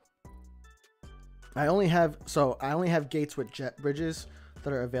 I only have gates with jet bridges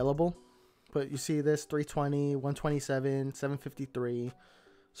that are available. But you see this 320, 127, 753.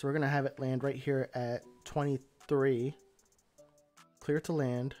 So we're going to have it land right here at 23. Clear to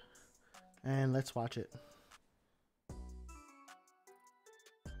land. And let's watch it.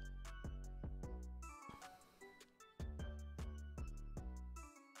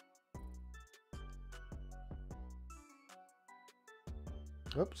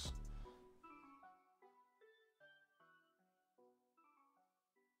 Oops.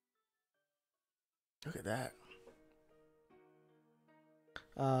 Look at that.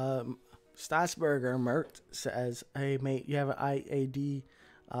 Statsberger Mert says, hey mate, you have an IAD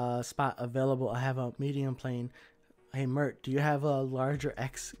spot available. I have a medium plane. Hey Mert, do you have larger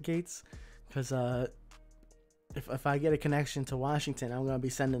X gates? Because if I get a connection to Washington, I'm gonna be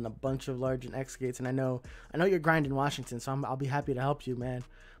sending a bunch of large and X gates, and I know you're grinding Washington, so I'll be happy to help you, man.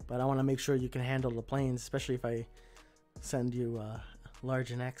 But I want to make sure you can handle the planes, especially if I send you large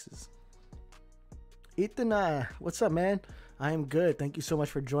and X's. Ethan, what's up, man? I am good. Thank you so much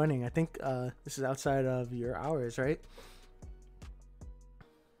for joining. I think this is outside of your hours, right?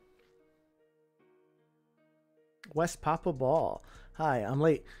 West Papa Ball. Hi, I'm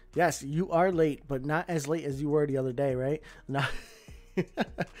late. Yes, you are late, but not as late as you were the other day, right? Now,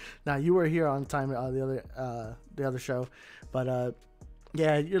 now you were here on time the other show, but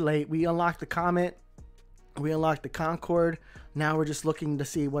yeah, you're late. We unlocked the Comet. We unlocked the Concorde. Now we're just looking to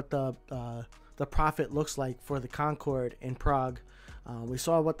see what the the profit looks like for the Concorde in Prague. We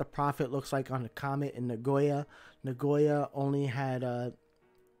saw what the profit looks like on the Comet in Nagoya. Nagoya only had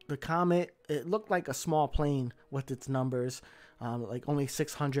the Comet. It looked like a small plane with its numbers, like only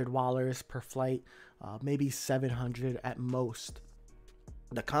 $600 per flight, maybe 700 at most.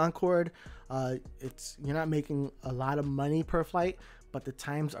 The Concorde, you're not making a lot of money per flight, but the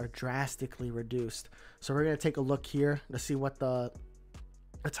times are drastically reduced. So we're gonna take a look here to see what the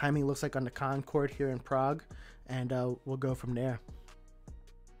timing looks like on the Concorde here in Prague, and we'll go from there.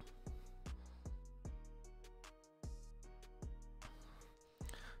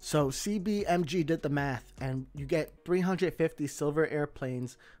 So CBMG did the math, and you get 350 silver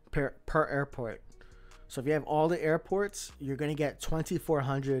airplanes per airport. So if you have all the airports, you're going to get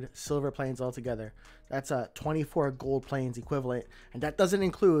 2,400 silver planes altogether. That's 24 gold planes equivalent. And that doesn't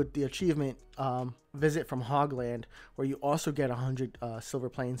include the achievement visit from Hogland, where you also get 100 silver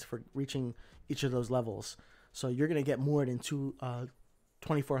planes for reaching each of those levels. So you're going to get more than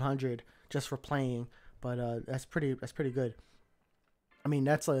 2,400 just for playing. But that's pretty good. I mean,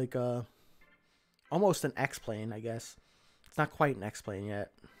 that's like almost an X-plane, I guess. It's not quite an X-plane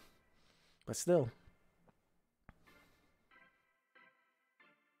yet, but still.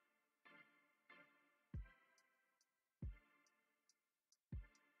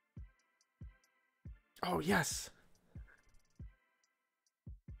 Oh yes,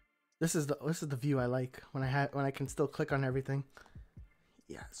 this is the view I like when I can still click on everything.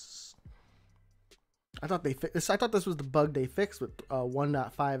 Yes. I thought this was the bug they fixed with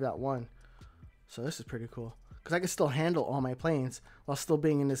 1.5.1. So this is pretty cool because I can still handle all my planes while still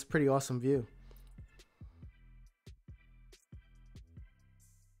being in this pretty awesome view.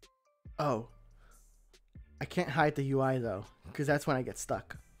 Oh, I can't hide the UI though, because that's when I get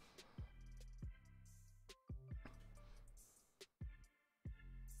stuck.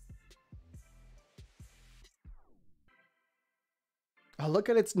 Oh, look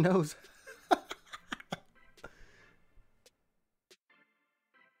at its nose.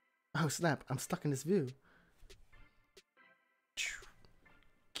 Oh snap, I'm stuck in this view.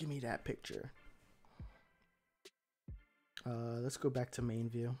 Give me that picture. Let's go back to main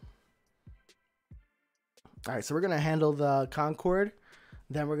view. All right, so we're gonna handle the Concorde.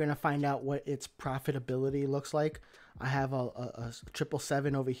 Then we're gonna find out what its profitability looks like. I have a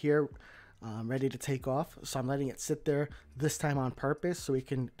 777 over here ready to take off. So I'm letting it sit there this time on purpose so we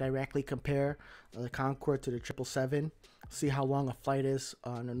can directly compare the Concorde to the 777, see how long a flight is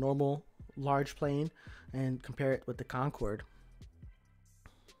on a normal large plane, and compare it with the Concorde.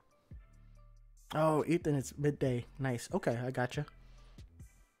 Oh, Ethan, it's midday. Nice. Okay, I gotcha.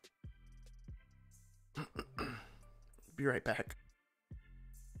 Be right back.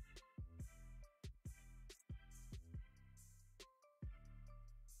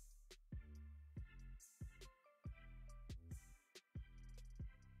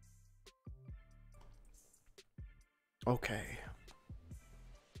 Okay.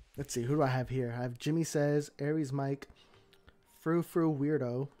 Let's see. Who do I have here? I have Jimmy Says, Aries Mike, Frou Frou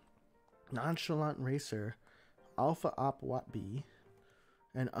Weirdo, Nonchalant Racer, Alpha Op Wat B,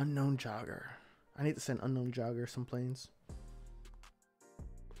 and Unknown Jogger. I need to send Unknown Jogger some planes.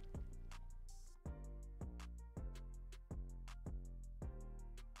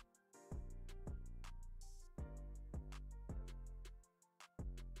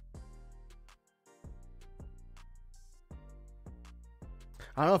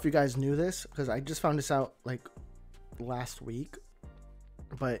 I don't know if you guys knew this because I just found this out like last week,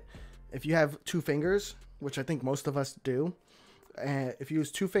 but if you have two fingers, which I think most of us do, if you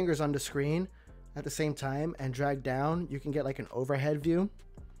use two fingers on the screen at the same time and drag down, you can get like an overhead view.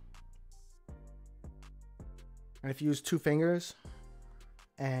 And if you use two fingers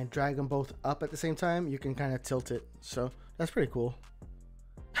and drag them both up at the same time, you can kind of tilt it. So that's pretty cool.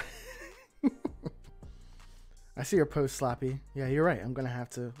 I see your post, Sloppy. Yeah, you're right. I'm going to have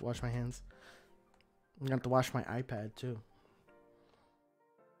to wash my hands. I'm going to have to wash my iPad too.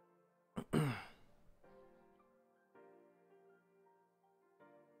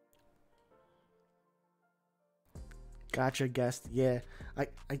 Gotcha, guest. Yeah,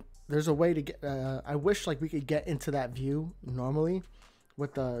 there's a way to get. I wish like we could get into that view normally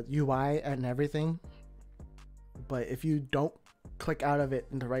with the UI and everything. But if you don't click out of it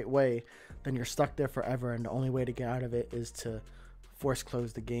in the right way, then you're stuck there forever, and the only way to get out of it is to force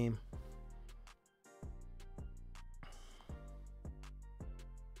close the game.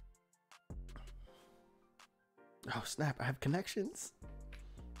 Oh snap, I have connections.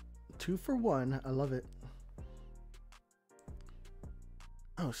 2 for 1. I love it.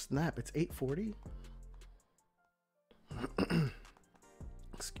 Oh snap, it's 8:40.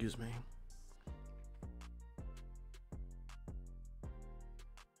 Excuse me.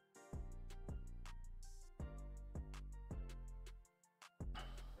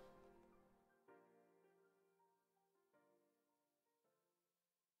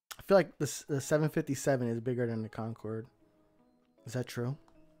 feel like the 757 is bigger than the Concorde. Is that true?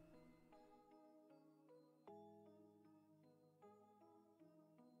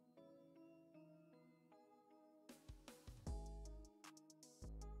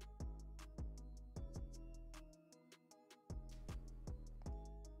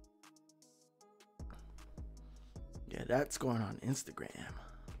 Yeah, that's going on Instagram.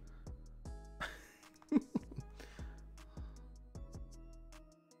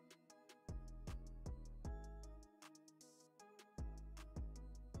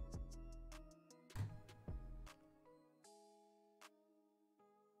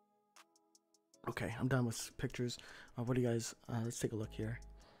 Okay, I'm done with pictures. What do you guys? Let's take a look here.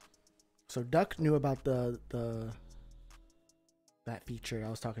 So Duck knew about that feature I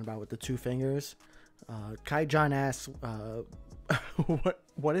was talking about with the 2 fingers. Kai John asks,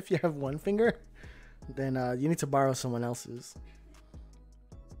 what if you have 1 finger? Then you need to borrow someone else's.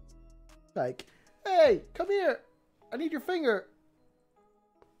 Like, hey, come here. I need your finger.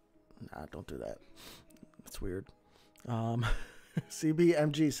 Nah, don't do that. That's weird.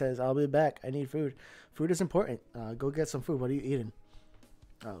 CBMG says, I'll be back. I need food. Food is important. Go get some food. What are you eating?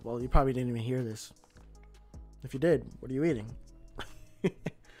 Well, you probably didn't even hear this. If you did, what are you eating?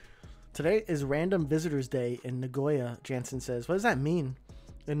 Today is Random Visitors Day in Nagoya, Jansen says. What does that mean?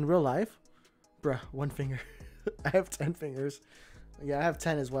 In real life? Bruh, 1 finger. I have 10 fingers. Yeah, I have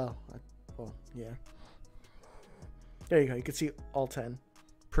 10 as well. Well, yeah. There you go. You can see all 10.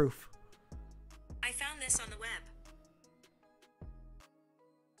 Proof. I found this on the web.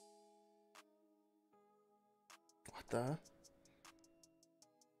 What the?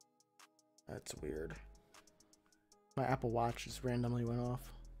 That's weird. My Apple Watch just randomly went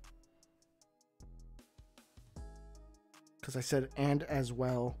off. Because I said and as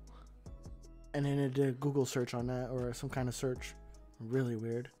well. And then it did a Google search on that or some kind of search. Really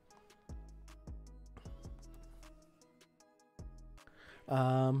weird.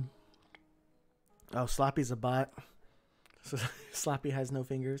 Oh, Sloppy's a bot. So Sloppy has no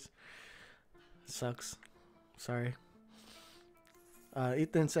fingers. Sucks. Sorry.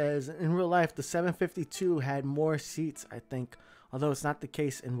 Ethan says, in real life, the 752 had more seats, I think. Although it's not the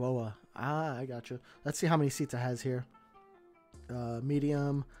case in WOA. Ah, I got you. Let's see how many seats it has here.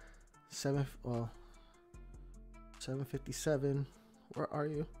 Medium. 757. Where are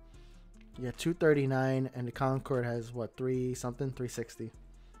you? Yeah, 239. And the Concorde has, what, 360.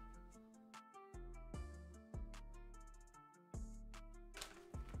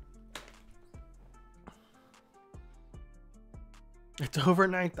 It's over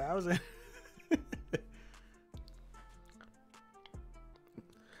 9,000.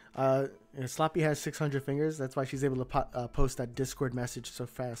 Sloppy has 600 fingers. That's why she's able to post that Discord message so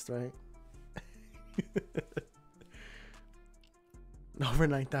fast, right? Over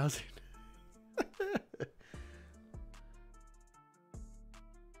 9,000.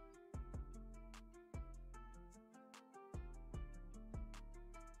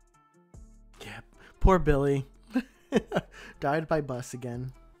 Yeah, poor Billy. Died by bus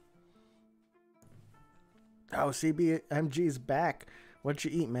again. Oh, CBMG's back. What you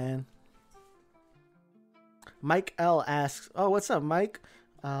eat, man? Mike L asks, oh, what's up, Mike?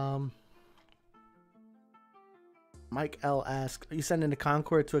 Mike L asks, are you sending the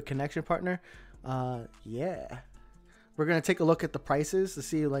Concorde to a connection partner? Yeah. We're going to take a look at the prices to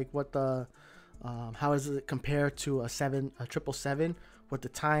see like what the, how does it compare to a 777, what the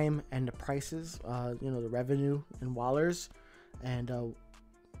time and the prices, you know, the revenue in Wallers. And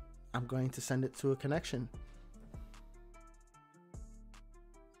I'm going to send it to a connection.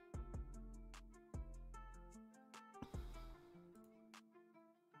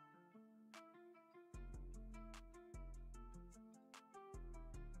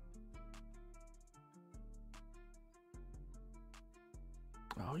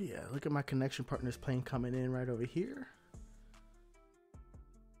 Oh yeah, look at my connection partner's plane coming in right over here.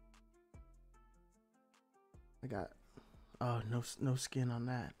 I got, oh, no skin on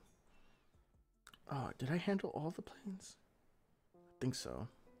that. Oh, did I handle all the planes? I think so.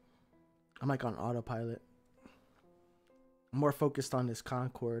 I'm like on autopilot. I'm more focused on this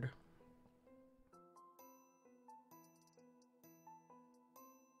Concorde.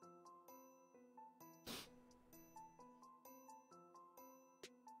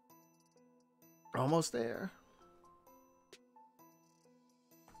 Almost there.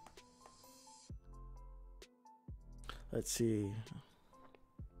 Let's see.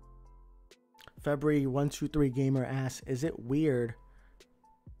 February 123 Gamer asks, is it weird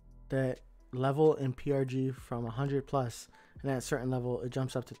that level in PRG from 100 plus and at a certain level it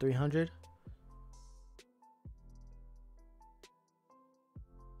jumps up to 300?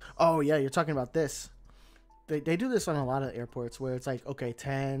 Oh yeah, you're talking about this. They do this on a lot of airports where it's like, okay,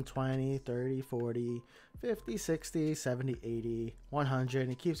 10, 20, 30, 40, 50, 60, 70, 80, 100,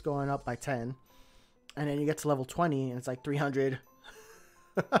 and it keeps going up by 10. And then you get to level 20 and it's like 300.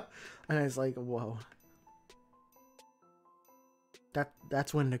 And it's like, whoa.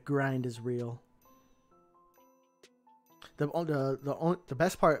 That's when the grind is real. The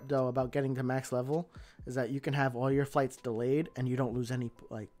best part though about getting to max level is that you can have all your flights delayed and you don't lose any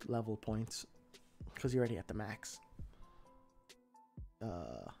like level points because you're already at the max.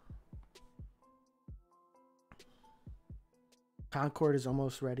 Concorde is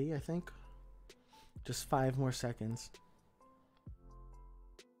almost ready, I think. Just 5 more seconds.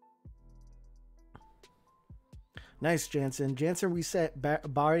 Nice, Jansen. Jansen reset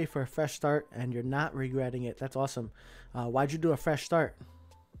Bari for a fresh start, and you're not regretting it. That's awesome. Why'd you do a fresh start?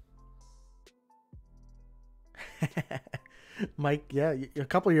 Mike, yeah, a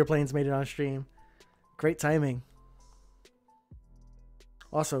couple of your planes made it on stream. Great timing.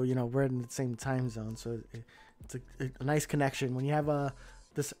 Also, you know, we're in the same time zone, so it's a nice connection. When you have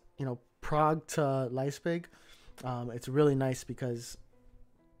this, you know, Prague to Leipzig, it's really nice because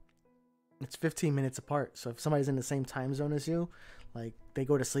it's 15 minutes apart. So if somebody's in the same time zone as you, like they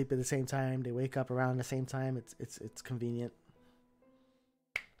go to sleep at the same time, they wake up around the same time. It's convenient.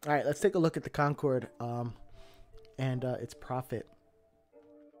 All right, let's take a look at the Concorde and its profit.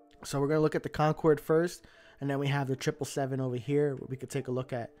 So we're gonna look at the Concorde first, and then we have the 777 over here we could take a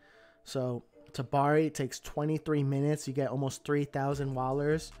look at. So to Bari, it takes 23 minutes. You get almost 3,000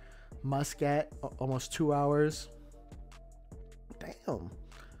 wallers. Muscat, almost 2 hours. Damn.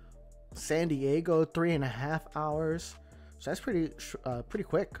 San Diego, 3.5 hours. So that's pretty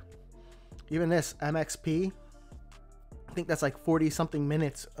quick. Even this MXP, I think that's like 40 something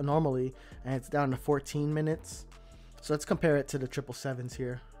minutes normally, and it's down to 14 minutes. So let's compare it to the 777s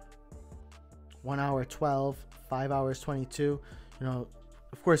here. 1 hour 12, 5 hours 22. You know,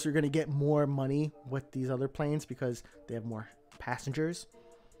 of course you're gonna get more money with these other planes because they have more passengers,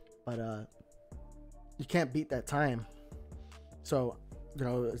 but you can't beat that time. So you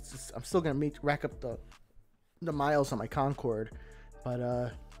know, I'm still gonna rack up the miles on my Concorde,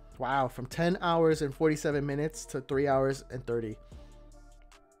 but wow, from 10 hours and 47 minutes to 3 hours and 30.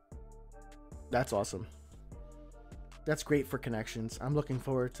 That's awesome. That's great for connections. I'm looking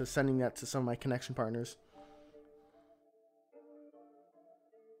forward to sending that to some of my connection partners.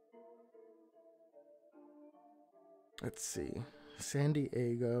 Let's see, San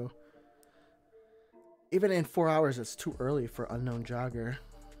Diego. Even in 4 hours, it's too early for unknown jogger.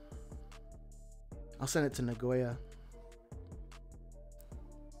 I'll send it to Nagoya.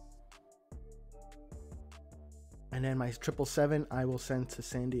 And then my 777, I will send to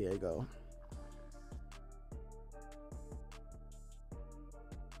San Diego.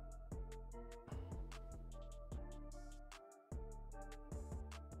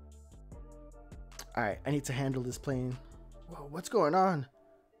 All right, I need to handle this plane. Whoa, what's going on?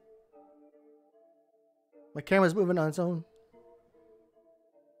 My camera's moving on its own.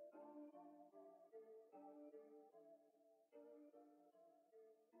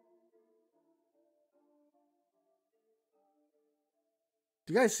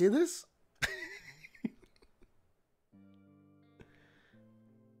 Do you guys see this?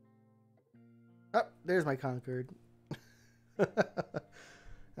 Oh, there's my Concorde. That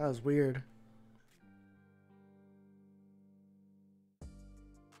was weird.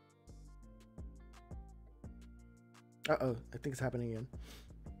 Uh-oh, I think it's happening again.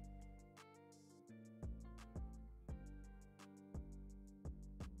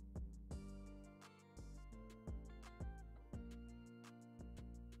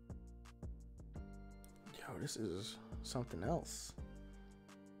 Yo, this is something else.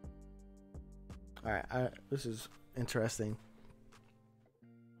 All right, this is interesting.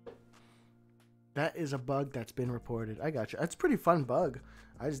 That is a bug that's been reported. I got you. It's a pretty fun bug.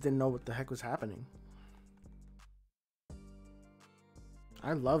 I just didn't know what the heck was happening.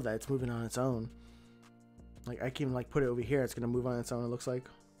 I love that it's moving on its own. Like I can like put it over here. It's gonna move on its own. It looks like.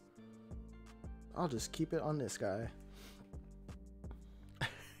 I'll just keep it on this guy.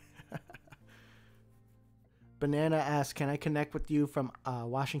 Banana asks, "Can I connect with you from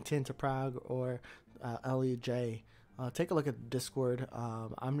Washington to Prague or LEJ?" Take a look at the Discord.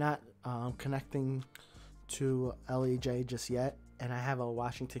 I'm not connecting to LEJ just yet, and I have a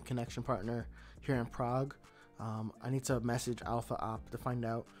Washington connection partner here in Prague. I need to message Alpha Op to find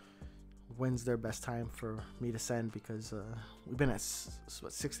out when's their best time for me to send, because we've been at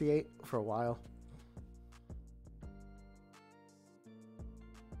 68 for a while.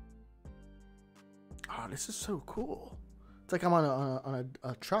 Oh, this is so cool. It's like I'm on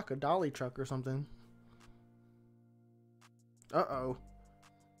a truck, a dolly truck or something. Uh-oh.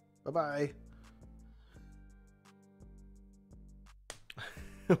 Bye-bye.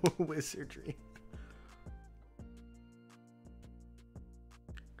 Wizardry.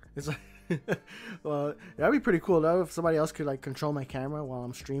 It's like, well, that'd be pretty cool though if somebody else could like control my camera while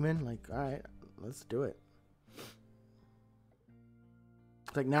I'm streaming. Like, all right, let's do it.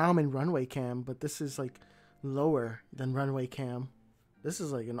 It's like now I'm in runway cam, but this is like lower than runway cam. This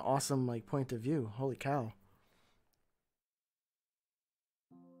is like an awesome like point of view. Holy cow.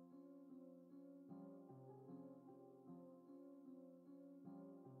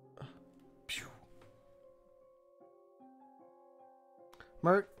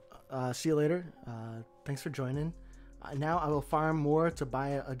 Merc, see you later. Thanks for joining. Now I will farm more to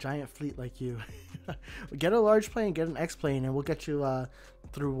buy a giant fleet like you. Get a large plane, get an X-plane, and we'll get you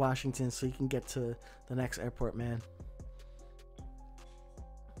through Washington so you can get to the next airport, man.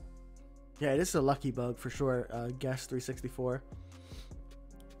 Yeah, this is a lucky bug for sure. Guess 364.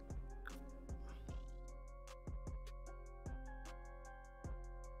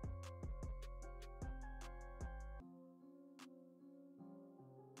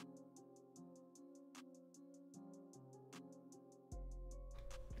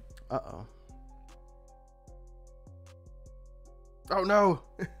 Uh-oh. Oh no!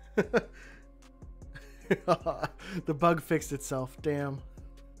 The bug fixed itself, damn.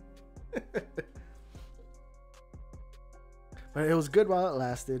 But it was good while it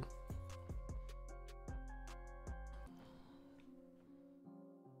lasted.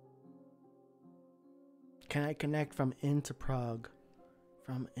 Can I connect from in to Prague?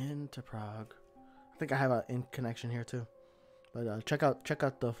 From in to Prague. I think I have an in connection here too. But check out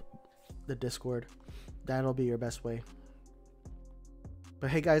the Discord. That'll be your best way. But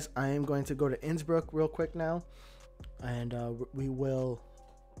hey guys, I am going to go to Innsbruck real quick now, and we will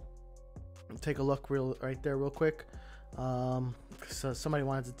take a look right there real quick. So somebody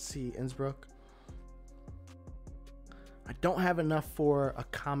wanted to see Innsbruck. I don't have enough for a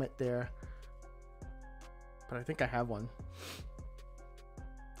Comet there, but I think I have one.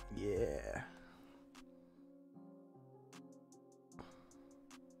 Yeah.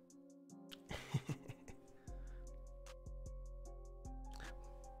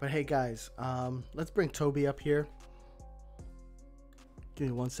 But hey guys, let's bring Toby up here. Give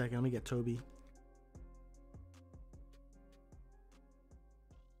me 1 second, let me get Toby.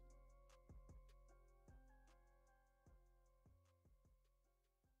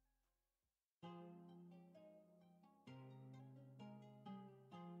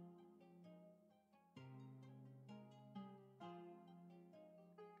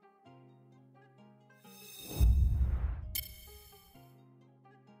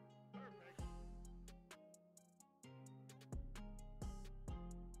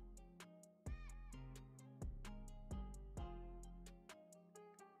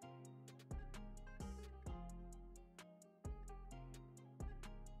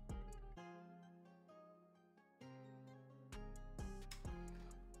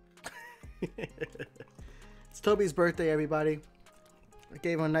 It's Toby's birthday, everybody. I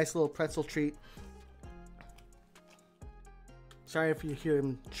gave him a nice little pretzel treat. Sorry if you hear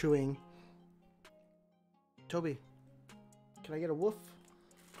him chewing. Toby, can I get a woof?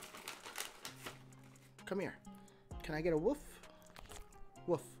 Come here. Can I get a woof?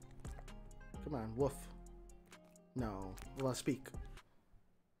 Woof. Come on, woof. No. Well, speak.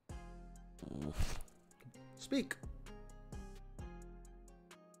 Speak.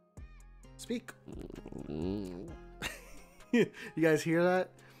 Speak. You guys hear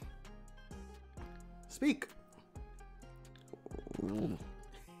that? Speak.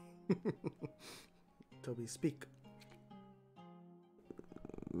 Toby, speak.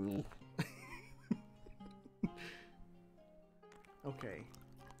 Okay.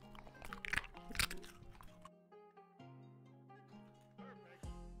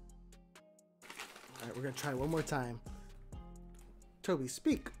 Alright, we're gonna try one more time. Toby,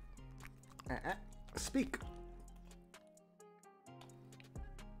 speak. Speak.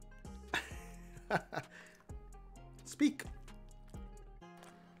 Speak.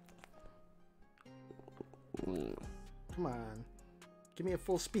 Come on. Give me a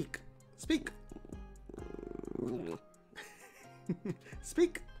full speak. Speak.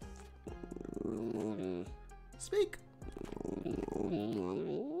 Speak. Speak.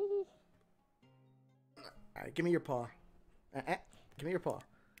 Alright, give me your paw. Give me your paw.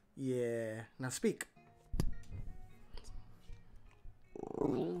 Yeah. Now speak.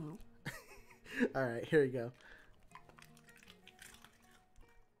 Alright, here we go.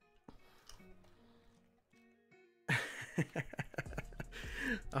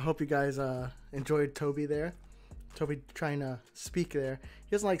 I hope you guys enjoyed Toby there. Toby trying to speak there.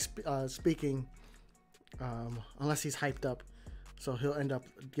 He doesn't like speaking unless he's hyped up. So he'll end up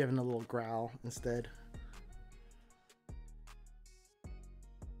giving a little growl instead.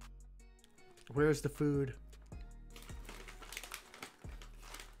 Where's the food?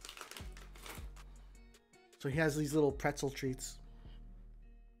 So he has these little pretzel treats.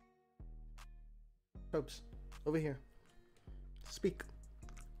 Oops, over here. Speak.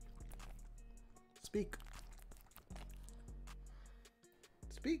 Speak.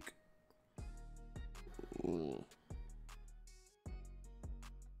 Speak. Come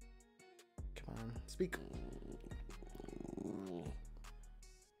on, speak.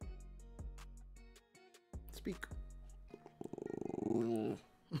 Speak.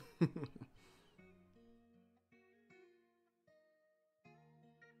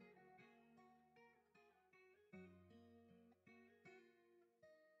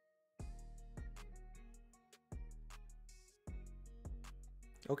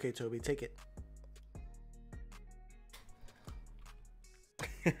 Okay, Toby, take it.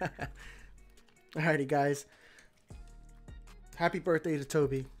 Alrighty, guys. Happy birthday to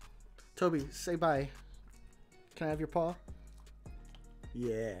Toby. Toby, say bye. Can I have your paw?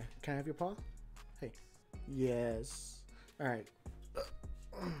 Yeah. Can I have your paw? Hey. Yes. Alright.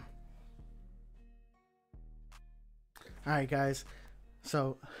 Alright, guys.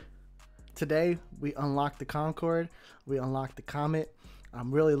 So, today we unlocked the Concorde. We unlocked the Comet. I'm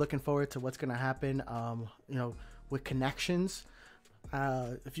really looking forward to what's going to happen, with connections.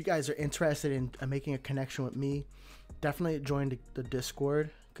 If you guys are interested in making a connection with me, definitely join the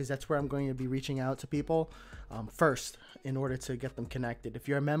Discord, because that's where I'm going to be reaching out to people first in order to get them connected. If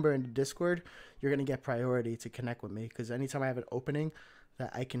you're a member in the Discord, you're going to get priority to connect with me, because anytime I have an opening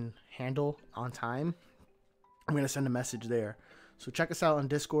that I can handle on time, I'm going to send a message there. So check us out on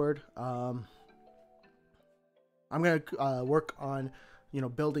Discord. I'm going to work on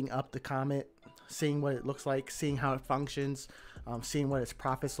building up the Comet, seeing what it looks like, seeing how it functions, seeing what its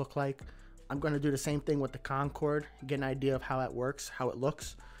profits look like. I'm going to do the same thing with the Concorde, get an idea of how it works, how it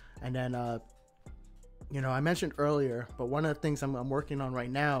looks. And then, I mentioned earlier, but one of the things I'm working on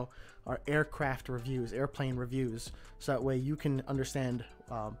right now are aircraft reviews, airplane reviews. So that way you can understand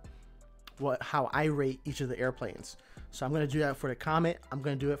how I rate each of the airplanes. So I'm going to do that for the Comet. I'm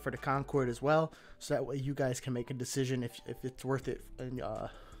going to do it for the Concorde as well. So that way you guys can make a decision if it's worth it, and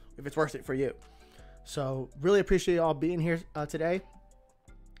if it's worth it for you. So really appreciate you all being here today.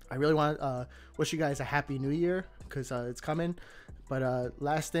 I really want to wish you guys a happy new year, because it's coming. But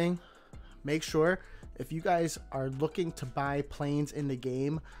last thing, make sure if you guys are looking to buy planes in the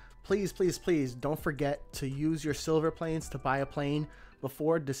game, please don't forget to use your silver planes to buy a plane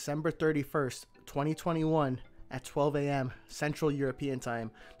before December 31st, 2021 at 12 a.m. Central European time.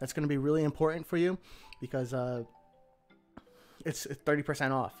 That's going to be really important for you, because it's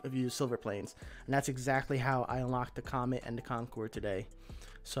 30% off if you use silver planes. And that's exactly how I unlocked the Comet and the Concorde today.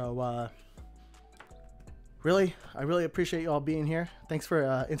 So I really appreciate you all being here. Thanks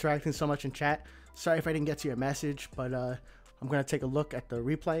for interacting so much in chat. Sorry if I didn't get to your message, but I'm going to take a look at the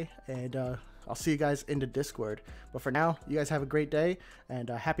replay, and I'll see you guys in the Discord. But for now, you guys have a great day, and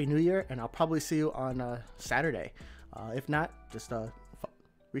Happy New Year, and I'll probably see you on Saturday. If not, just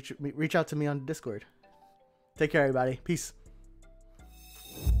reach out to me on Discord. Take care, everybody. Peace.